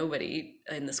 I have nobody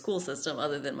in the school system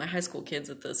other than my high school kids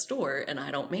at the store, and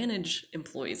I don't manage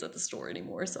employees at the store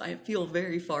anymore, so I feel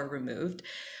very far removed.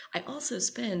 I also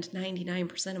spend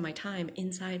 99% of my time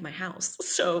inside my house,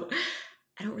 so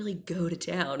I don't really go to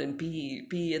town and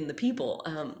be in the people.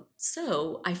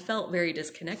 So I felt very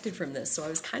disconnected from this. So I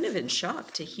was kind of in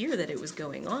shock to hear that it was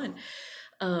going on.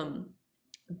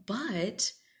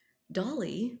 But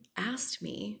Dolly asked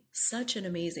me such an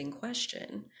amazing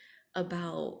question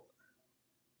about,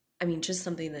 I mean, just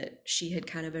something that she had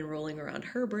kind of been rolling around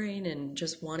her brain and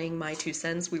just wanting my 2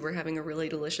 cents. We were having a really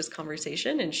delicious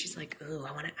conversation, and she's like, "Oh,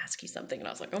 I want to ask you something." And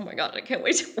I was like, "Oh my God, I can't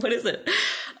wait. What is it?"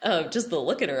 Just the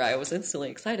look at her, I was instantly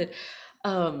excited.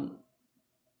 And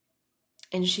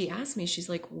she asked me, she's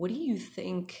like, "What do you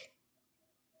think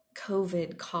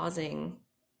COVID causing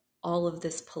all of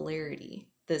this polarity?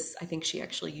 This, I think she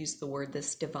actually used the word,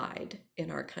 this divide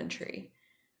in our country.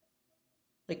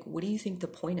 Like, what do you think the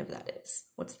point of that is?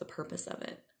 What's the purpose of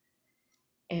it?"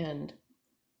 And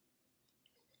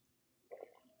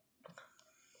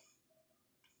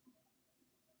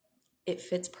it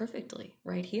fits perfectly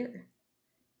right here.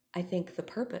 I think the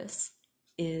purpose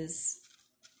is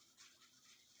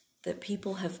that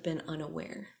people have been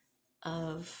unaware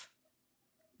of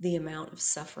the amount of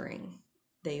suffering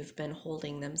they've been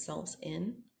holding themselves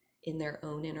in their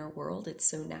own inner world. It's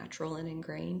so natural and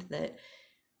ingrained that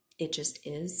it just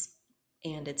is.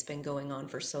 And it's been going on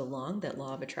for so long that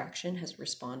law of attraction has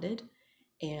responded.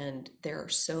 And there are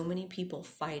so many people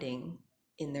fighting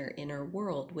in their inner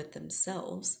world with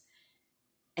themselves.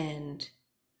 And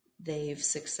they've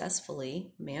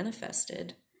successfully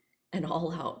manifested an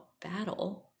all-out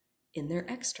battle in their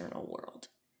external world.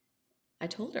 I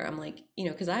told her, I'm like,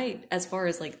 because as far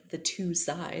as like the two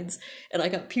sides, and I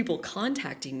got people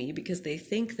contacting me because they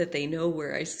think that they know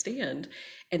where I stand,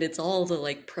 and it's all the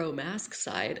like pro-mask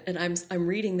side, and I'm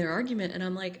reading their argument, and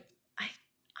I'm like,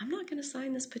 I'm not going to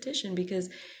sign this petition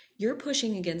because you're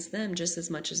pushing against them just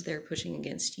as much as they're pushing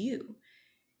against you.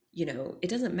 It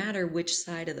doesn't matter which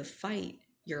side of the fight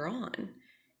you're on.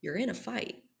 You're in a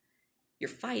fight. You're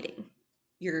fighting.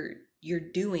 You're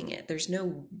doing it. There's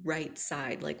no right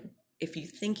side. Like, if you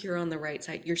think you're on the right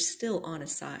side, you're still on a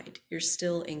side. You're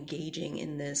still engaging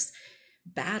in this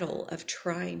battle of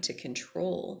trying to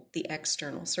control the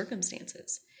external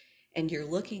circumstances. And you're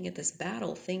looking at this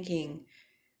battle thinking,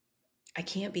 I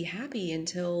can't be happy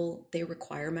until they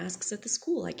require masks at the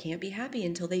school. I can't be happy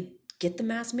until they get the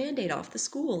mask mandate off the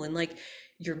school. And like,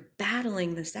 you're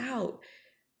battling this out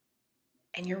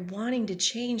and you're wanting to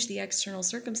change the external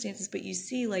circumstances, but you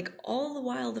see, like, all the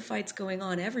while the fight's going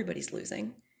on, everybody's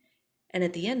losing. And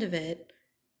at the end of it,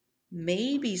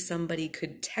 maybe somebody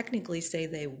could technically say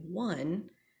they won,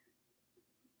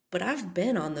 but I've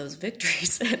been on those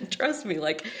victories. And trust me,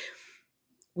 like,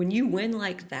 when you win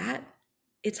like that,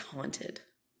 it's haunted.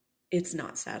 It's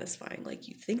not satisfying like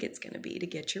you think it's going to be to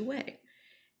get your way.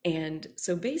 And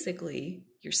so basically,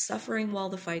 you're suffering while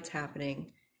the fight's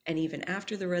happening. And even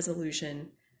after the resolution,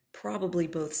 probably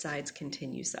both sides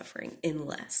continue suffering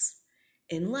unless,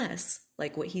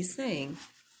 like what he's saying,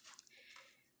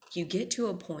 you get to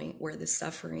a point where the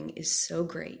suffering is so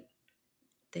great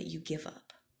that you give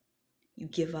up. You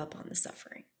give up on the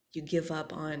suffering. You give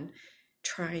up on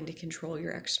trying to control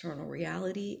your external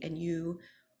reality, and you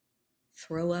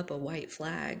throw up a white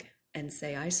flag and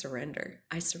say, I surrender.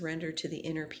 I surrender to the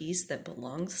inner peace that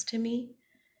belongs to me,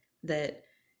 that,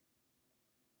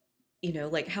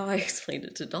 like how I explained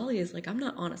it to Dolly is like, I'm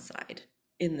not on a side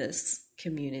in this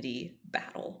community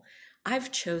battle.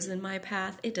 I've chosen my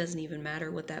path. It doesn't even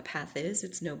matter what that path is.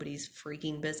 It's nobody's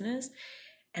freaking business.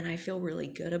 And I feel really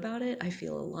good about it. I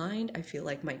feel aligned. I feel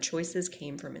like my choices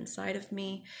came from inside of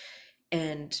me.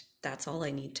 And that's all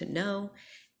I need to know.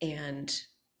 And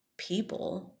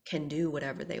people can do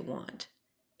whatever they want.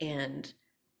 And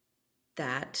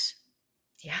that,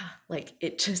 like,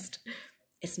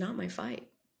 it's not my fight.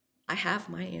 I have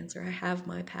my answer. I have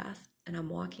my path, and I'm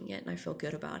walking it, and I feel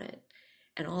good about it.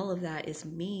 And all of that is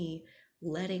me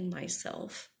letting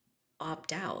myself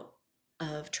opt out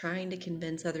of trying to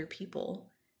convince other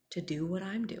people to do what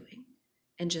I'm doing,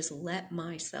 and just let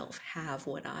myself have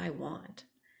what I want.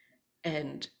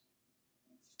 And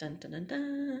dun dun dun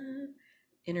dun,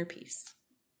 inner peace.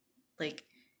 Like,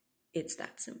 it's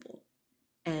that simple.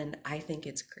 And I think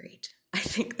it's great. I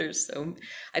think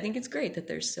it's great that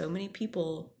there's so many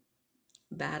people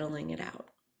battling it out,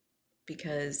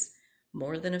 because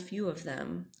more than a few of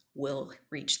them will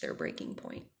reach their breaking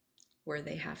point where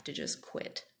they have to just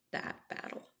quit that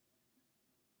battle.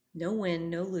 No win,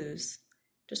 no lose.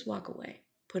 Just walk away.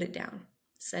 Put it down.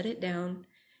 set it down,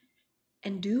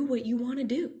 and do what you want to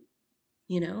do.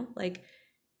 Like,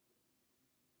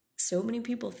 so many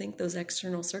people think those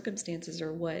external circumstances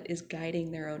are what is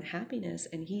guiding their own happiness,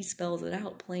 and he spells it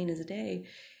out plain as day.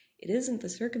 It isn't the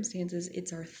circumstances,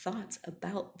 it's our thoughts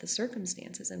about the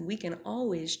circumstances. And we can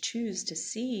always choose to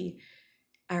see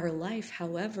our life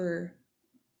however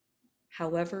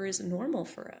is normal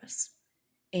for us.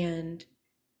 And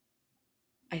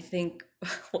I think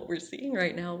what we're seeing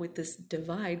right now with this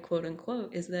divide, quote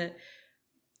unquote, is that,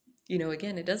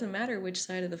 again, it doesn't matter which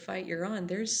side of the fight you're on.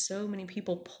 There's so many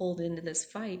people pulled into this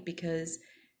fight because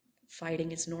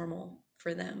fighting is normal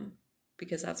for them,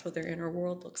 because that's what their inner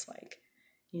world looks like,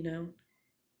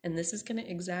 And this is going to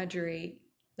exaggerate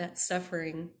that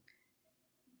suffering,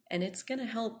 and it's going to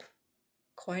help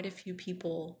quite a few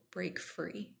people break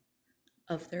free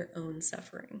of their own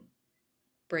suffering,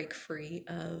 break free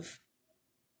of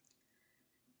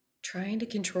trying to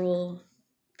control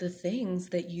the things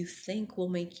that you think will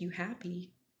make you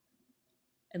happy.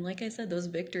 And like I said, those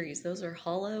victories, those are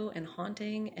hollow and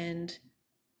haunting. And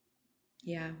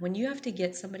yeah, when you have to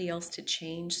get somebody else to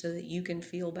change so that you can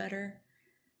feel better,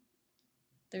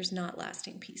 there's not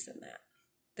lasting peace in that.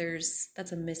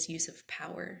 That's a misuse of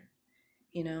power,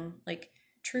 like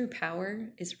true power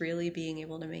is really being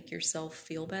able to make yourself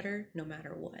feel better no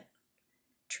matter what.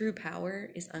 True power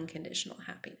is unconditional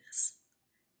happiness.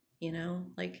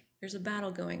 Like there's a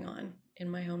battle going on in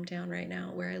my hometown right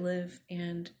now where I live,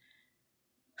 and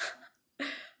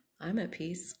I'm at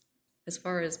peace. As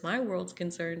far as my world's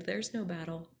concerned, there's no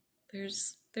battle.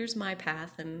 There's my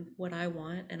path and what I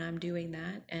want, and I'm doing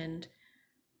that, and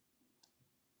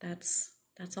that's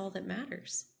all that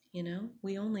matters.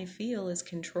 We only feel as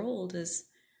controlled as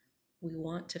we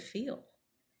want to feel.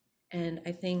 And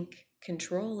I think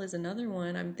control is another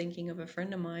one. I'm thinking of a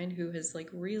friend of mine who has like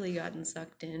really gotten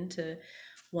sucked into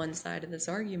one side of this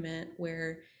argument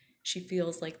where she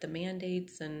feels like the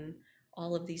mandates and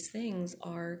all of these things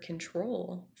are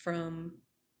control from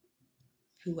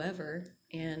whoever,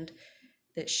 and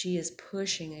that she is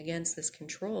pushing against this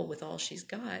control with all she's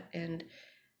got. And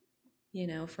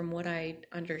from what I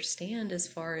understand, as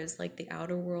far as like the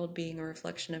outer world being a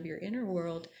reflection of your inner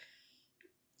world,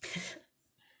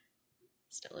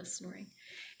 still is snoring.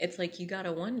 It's like you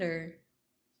gotta wonder,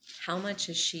 how much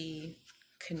is she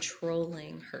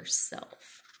controlling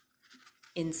herself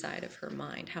inside of her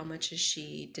mind? How much is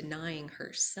she denying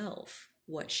herself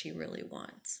what she really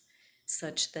wants,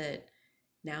 such that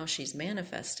now she's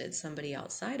manifested somebody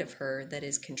outside of her that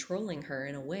is controlling her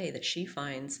in a way that she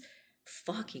finds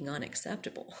fucking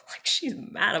unacceptable. Like she's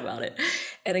mad about it.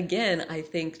 And again, I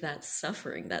think that's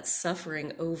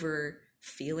suffering over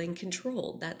feeling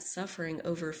controlled, that's suffering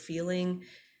over feeling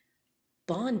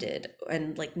bonded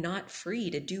and like not free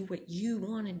to do what you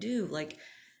want to do. Like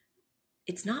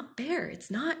it's not fair, it's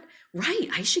not right.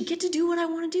 I should get to do what I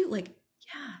want to do. Like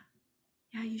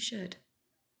yeah, you should.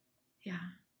 Yeah,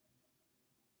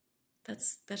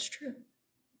 that's true.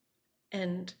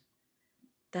 And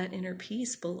that inner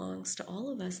peace belongs to all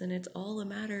of us, and it's all a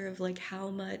matter of like how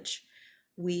much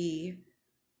we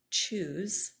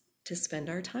choose to spend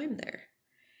our time there.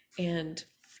 And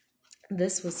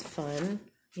this was fun.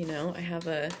 I have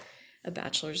a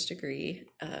bachelor's degree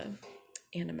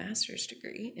and a master's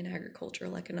degree in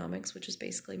agricultural economics, which is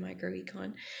basically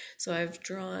microecon. So I've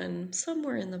drawn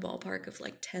somewhere in the ballpark of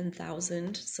like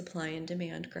 10,000 supply and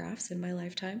demand graphs in my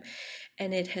lifetime.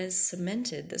 And it has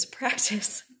cemented this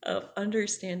practice of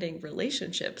understanding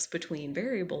relationships between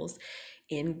variables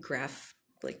in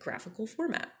graphical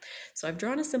format. So I've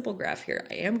drawn a simple graph here.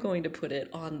 I am going to put it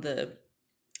on the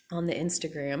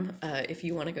Instagram if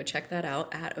you want to go check that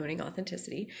out, at Owning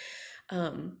Authenticity.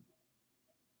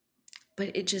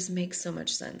 But it just makes so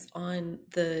much sense. On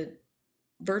the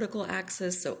vertical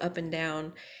axis, so up and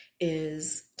down,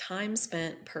 is time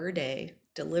spent per day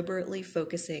deliberately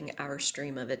focusing our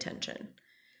stream of attention.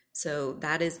 So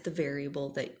that is the variable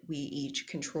that we each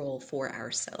control for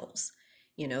ourselves.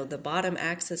 The bottom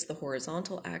axis, the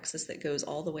horizontal axis that goes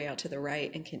all the way out to the right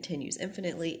and continues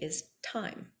infinitely, is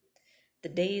time. The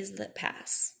days that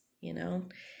pass,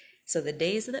 So the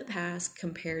days that pass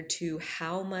compared to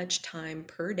how much time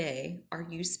per day are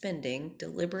you spending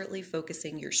deliberately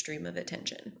focusing your stream of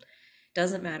attention.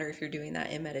 Doesn't matter if you're doing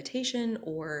that in meditation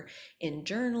or in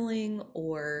journaling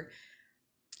or,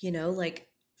 like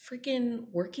freaking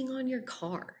working on your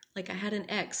car. Like I had an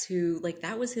ex who, like,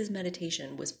 that was his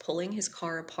meditation, was pulling his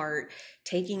car apart,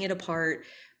 taking it apart,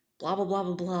 blah, blah, blah,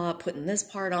 blah, blah, putting this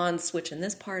part on, switching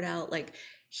this part out. Like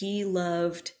he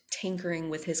loved tinkering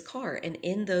with his car. And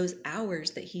in those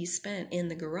hours that he spent in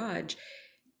the garage,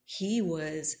 he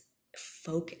was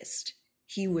focused.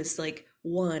 He was like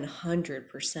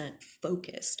 100%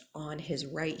 focused on his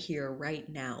right here, right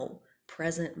now,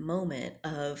 present moment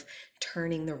of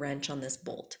turning the wrench on this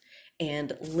bolt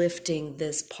and lifting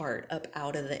this part up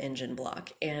out of the engine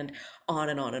block and on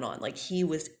and on and on. Like he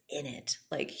was in it.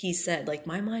 Like he said, like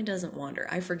my mind doesn't wander.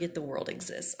 I forget the world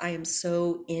exists. I am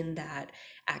so in that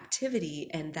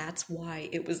activity. And that's why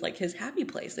it was like his happy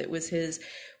place. It was his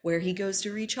where he goes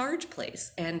to recharge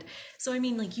place. And so, I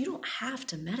mean, like you don't have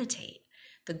to meditate.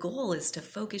 The goal is to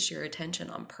focus your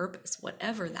attention on purpose.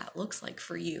 Whatever that looks like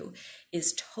for you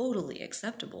is totally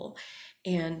acceptable.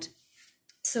 And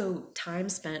so time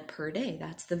spent per day,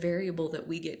 that's the variable that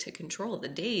we get to control. The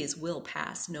days will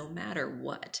pass no matter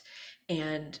what.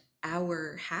 And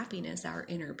our happiness, our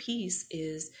inner peace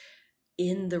is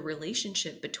in the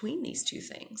relationship between these two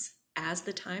things. As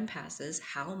the time passes,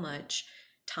 how much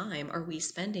time are we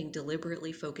spending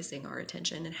deliberately focusing our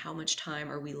attention, and how much time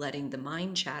are we letting the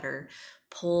mind chatter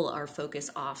pull our focus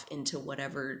off into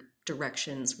whatever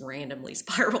directions randomly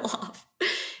spiral off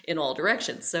in all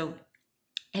directions. So,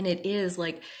 and it is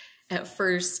like at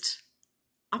first,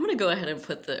 I'm going to go ahead and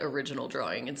put the original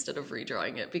drawing instead of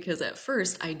redrawing it, because at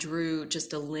first I drew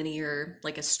just a linear,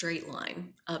 like a straight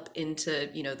line up into,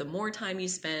 you know, the more time you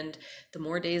spend, the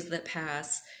more days that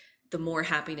pass, the more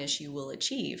happiness you will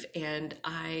achieve. And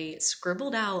I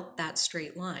scribbled out that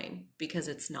straight line because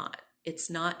it's not. It's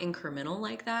not incremental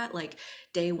like that. Like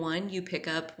day 1, you pick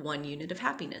up 1 unit of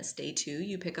happiness. Day 2,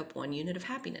 you pick up 1 unit of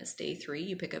happiness. Day 3,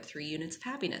 you pick up 3 units of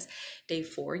happiness. Day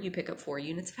 4, you pick up 4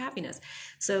 units of happiness.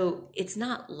 So it's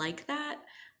not like that.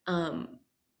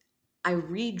 I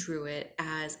redrew it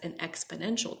as an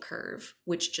exponential curve,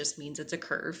 which just means it's a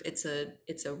curve. It's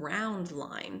a round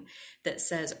line that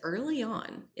says early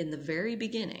on in the very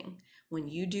beginning, when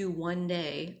you do 1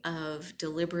 day of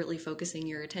deliberately focusing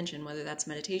your attention, whether that's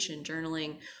meditation,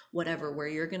 journaling, whatever, where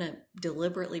you're going to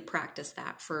deliberately practice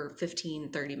that for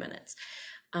 15, 30 minutes,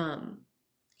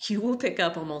 you will pick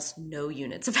up almost no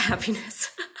units of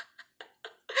happiness.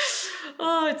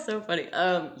 Oh, it's so funny.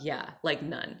 Yeah, like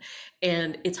none.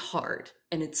 And it's hard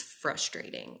and it's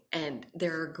frustrating and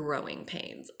there are growing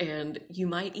pains, and you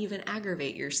might even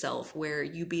aggravate yourself where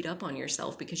you beat up on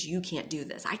yourself because you can't do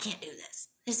this. I can't do this.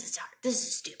 This is hard. This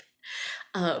is stupid.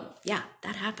 Yeah,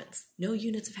 that happens. No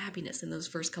units of happiness in those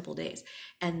first couple days.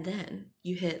 And then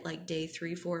you hit like day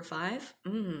 3, 4, 5.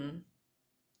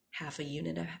 Half a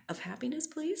unit of happiness,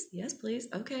 please? Yes, please.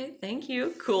 Okay, thank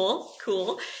you. Cool,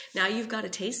 cool. Now you've got a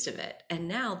taste of it. And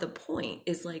now the point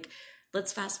is like,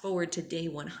 let's fast forward to day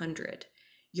 100.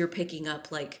 You're picking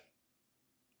up like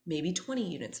maybe 20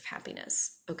 units of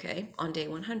happiness, okay, on day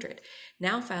 100.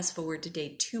 Now fast forward to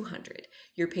day 200.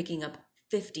 You're picking up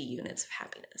 50 units of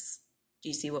happiness. Do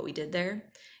you see what we did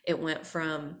there? It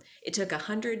took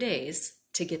 100 days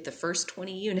to get the first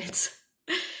 20 units.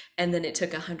 And then it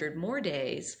took 100 more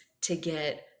days to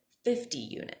get 50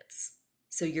 units.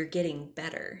 So you're getting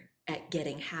better at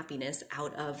getting happiness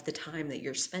out of the time that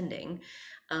you're spending.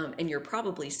 And you're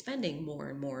probably spending more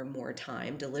and more and more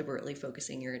time deliberately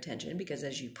focusing your attention, because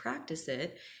as you practice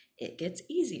it, it gets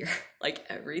easier, like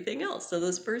everything else. So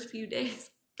those first few days,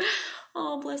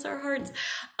 oh, bless our hearts.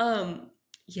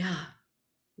 Yeah,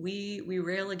 we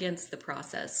rail against the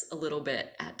process a little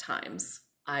bit at times.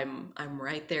 I'm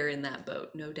right there in that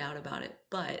boat, no doubt about it,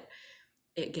 but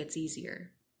it gets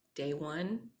easier. Day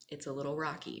 1, it's a little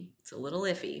rocky. It's a little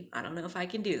iffy. I don't know if I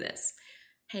can do this.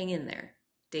 Hang in there.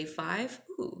 Day 5,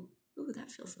 ooh,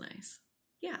 that feels nice.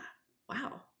 Yeah,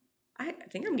 wow. I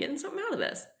think I'm getting something out of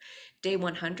this. Day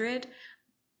 100,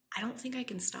 I don't think I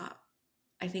can stop.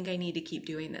 I think I need to keep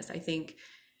doing this. I think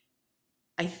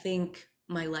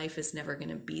my life is never going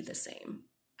to be the same.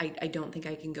 I don't think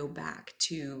I can go back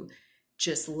to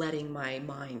just letting my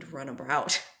mind run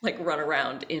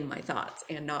around in my thoughts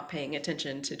and not paying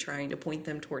attention to trying to point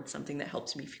them towards something that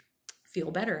helps me feel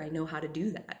better. I know how to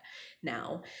do that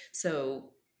now.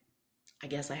 So I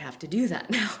guess I have to do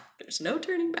that now. There's no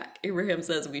turning back. Abraham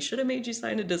says, we should have made you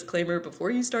sign a disclaimer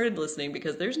before you started listening,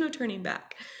 because there's no turning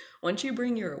back. Once you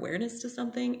bring your awareness to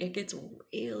something, it gets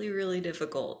really, really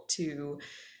difficult to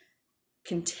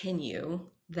continue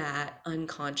that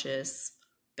unconscious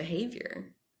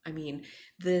behavior. I mean,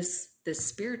 this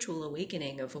spiritual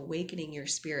awakening of awakening your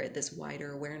spirit, this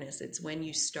wider awareness, it's when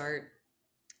you start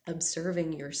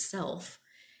observing yourself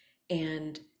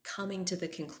and coming to the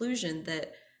conclusion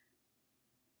that,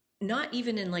 not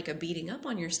even in like a beating up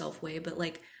on yourself way, but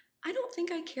like, I don't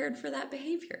think I cared for that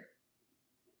behavior.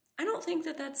 I don't think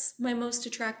that that's my most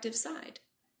attractive side.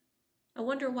 I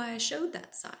wonder why I showed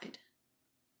that side.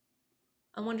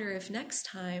 I wonder if next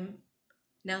time,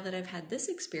 now that I've had this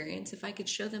experience, if I could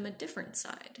show them a different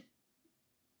side.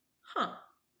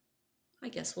 I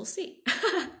guess we'll see.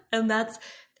 And that's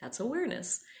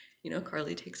awareness.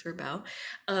 Carly takes her bow.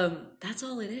 That's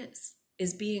all it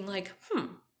is being like,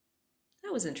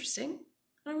 that was interesting.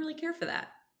 I don't really care for that.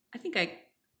 I think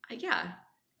yeah,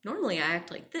 normally I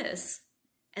act like this.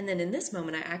 And then in this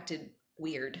moment, I acted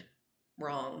weird,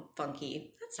 wrong,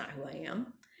 funky. That's not who I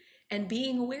am. And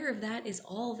being aware of that is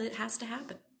all that has to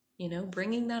happen.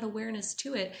 Bringing that awareness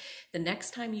to it. The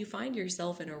next time you find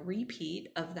yourself in a repeat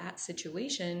of that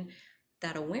situation,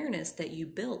 that awareness that you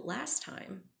built last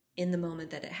time in the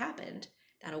moment that it happened,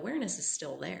 that awareness is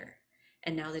still there.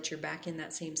 And now that you're back in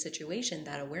that same situation,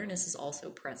 that awareness is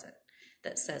also present.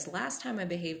 That says, last time I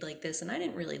behaved like this and I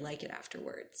didn't really like it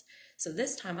afterwards. So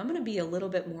this time I'm going to be a little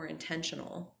bit more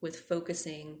intentional with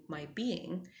focusing my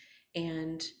being,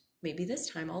 and maybe this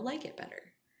time I'll like it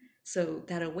better. So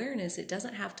that awareness, it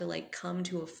doesn't have to come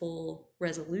to a full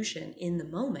resolution in the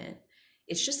moment.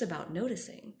 It's just about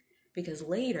noticing, because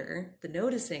later the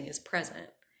noticing is present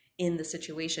in the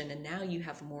situation, and now you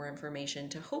have more information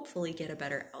to hopefully get a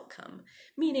better outcome,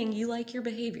 meaning you like your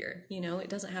behavior. It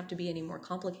doesn't have to be any more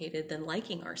complicated than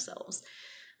liking ourselves.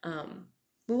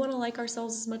 We want to like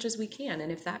ourselves as much as we can,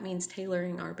 and if that means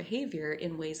tailoring our behavior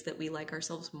in ways that we like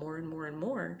ourselves more and more and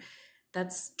more,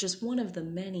 that's just one of the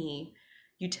many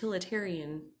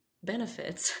utilitarian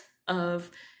benefits of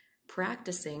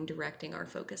practicing directing our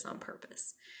focus on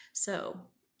purpose. So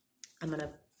I'm going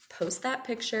to post that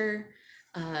picture.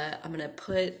 I'm going to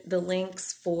put the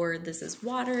links for This Is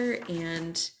Water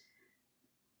and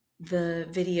the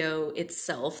video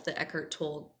itself, the Eckhart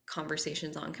Tolle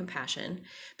Conversations on Compassion,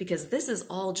 because this is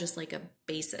all just like a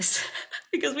basis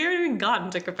because we haven't even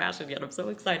gotten to compassion yet. I'm so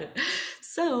excited.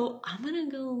 So I'm going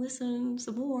to go listen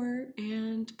some more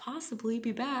and possibly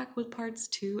be back with parts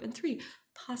 2 and 3.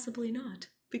 Possibly not,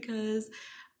 because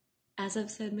as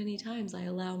I've said many times, I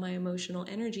allow my emotional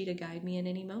energy to guide me in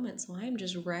any moment. So I'm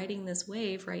just riding this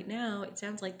wave right now. It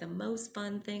sounds like the most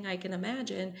fun thing I can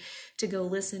imagine to go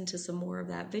listen to some more of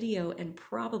that video. And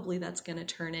probably that's going to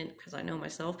turn in, because I know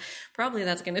myself, probably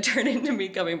that's going to turn into me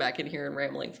coming back in here and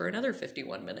rambling for another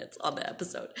 51 minutes on the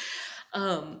episode.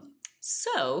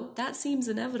 So that seems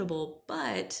inevitable,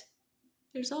 but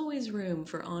there's always room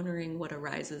for honoring what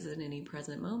arises in any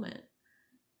present moment.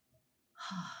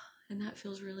 And that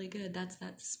feels really good. That's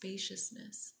that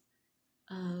spaciousness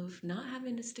of not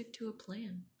having to stick to a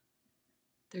plan.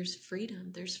 There's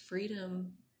freedom. There's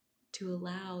freedom to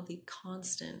allow the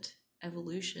constant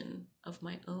evolution of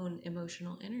my own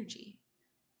emotional energy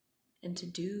and to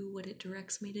do what it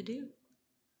directs me to do.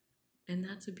 And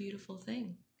that's a beautiful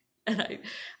thing. And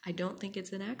I don't think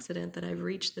it's an accident that I've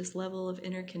reached this level of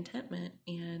inner contentment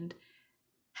and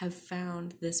have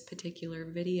found this particular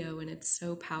video, and it's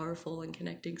so powerful and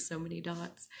connecting so many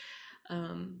dots.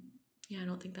 I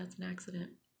don't think that's an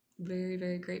accident. Very,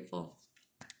 very grateful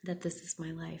that this is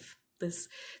my life. This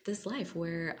life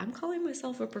where I'm calling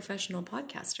myself a professional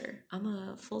podcaster. I'm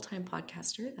a full-time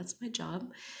podcaster. That's my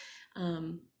job. I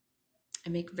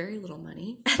make very little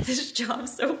money at this job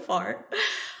so far.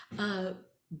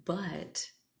 But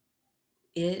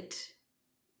it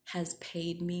has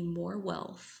paid me more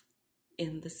wealth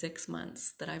in the 6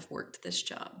 months that I've worked this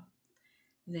job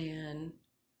than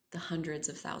the hundreds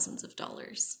of thousands of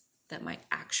dollars that my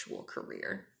actual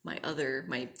career,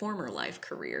 my former life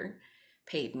career,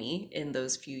 paid me in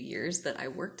those few years that I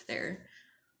worked there.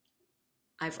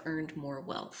 I've earned more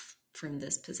wealth from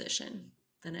this position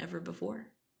than ever before.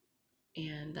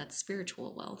 And that's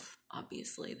spiritual wealth,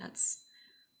 obviously. That's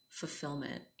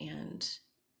fulfillment and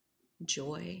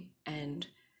joy and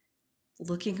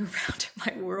looking around at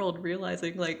my world,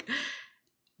 realizing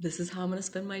this is how I'm going to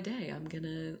spend my day. I'm going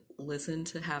to listen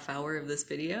to half hour of this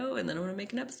video and then I'm going to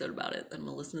make an episode about it. Then I'm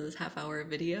going to listen to this half hour of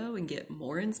video and get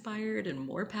more inspired and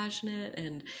more passionate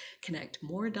and connect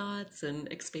more dots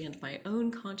and expand my own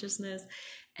consciousness.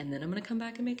 And then I'm going to come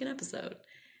back and make an episode.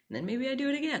 And then maybe I do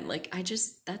it again.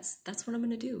 That's what I'm going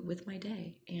to do with my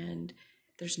day. And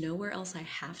there's nowhere else I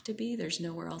have to be. There's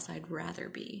nowhere else I'd rather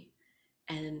be.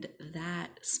 And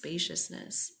that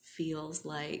spaciousness feels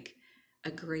like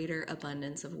a greater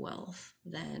abundance of wealth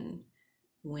than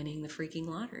winning the freaking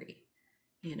lottery.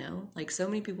 So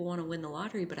many people want to win the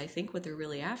lottery, but I think what they're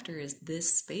really after is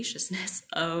this spaciousness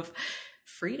of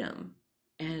freedom.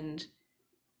 And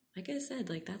like I said,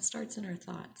 that starts in our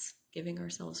thoughts, giving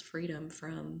ourselves freedom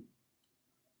from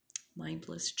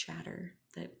mindless chatter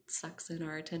that sucks in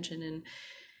our attention and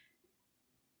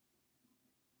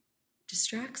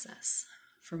distracts us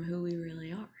from who we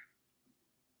really are.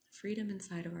 Freedom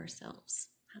inside of ourselves.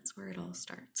 That's where it all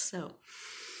starts. So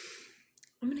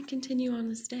I'm going to continue on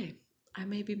this day. I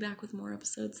may be back with more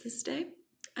episodes this day.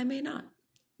 I may not.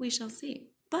 We shall see.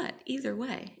 But either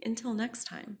way, until next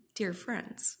time, dear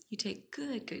friends, you take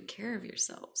good care of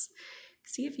yourselves.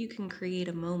 See if you can create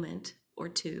a moment or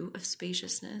two of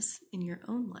spaciousness in your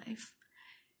own life,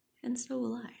 and so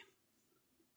will I.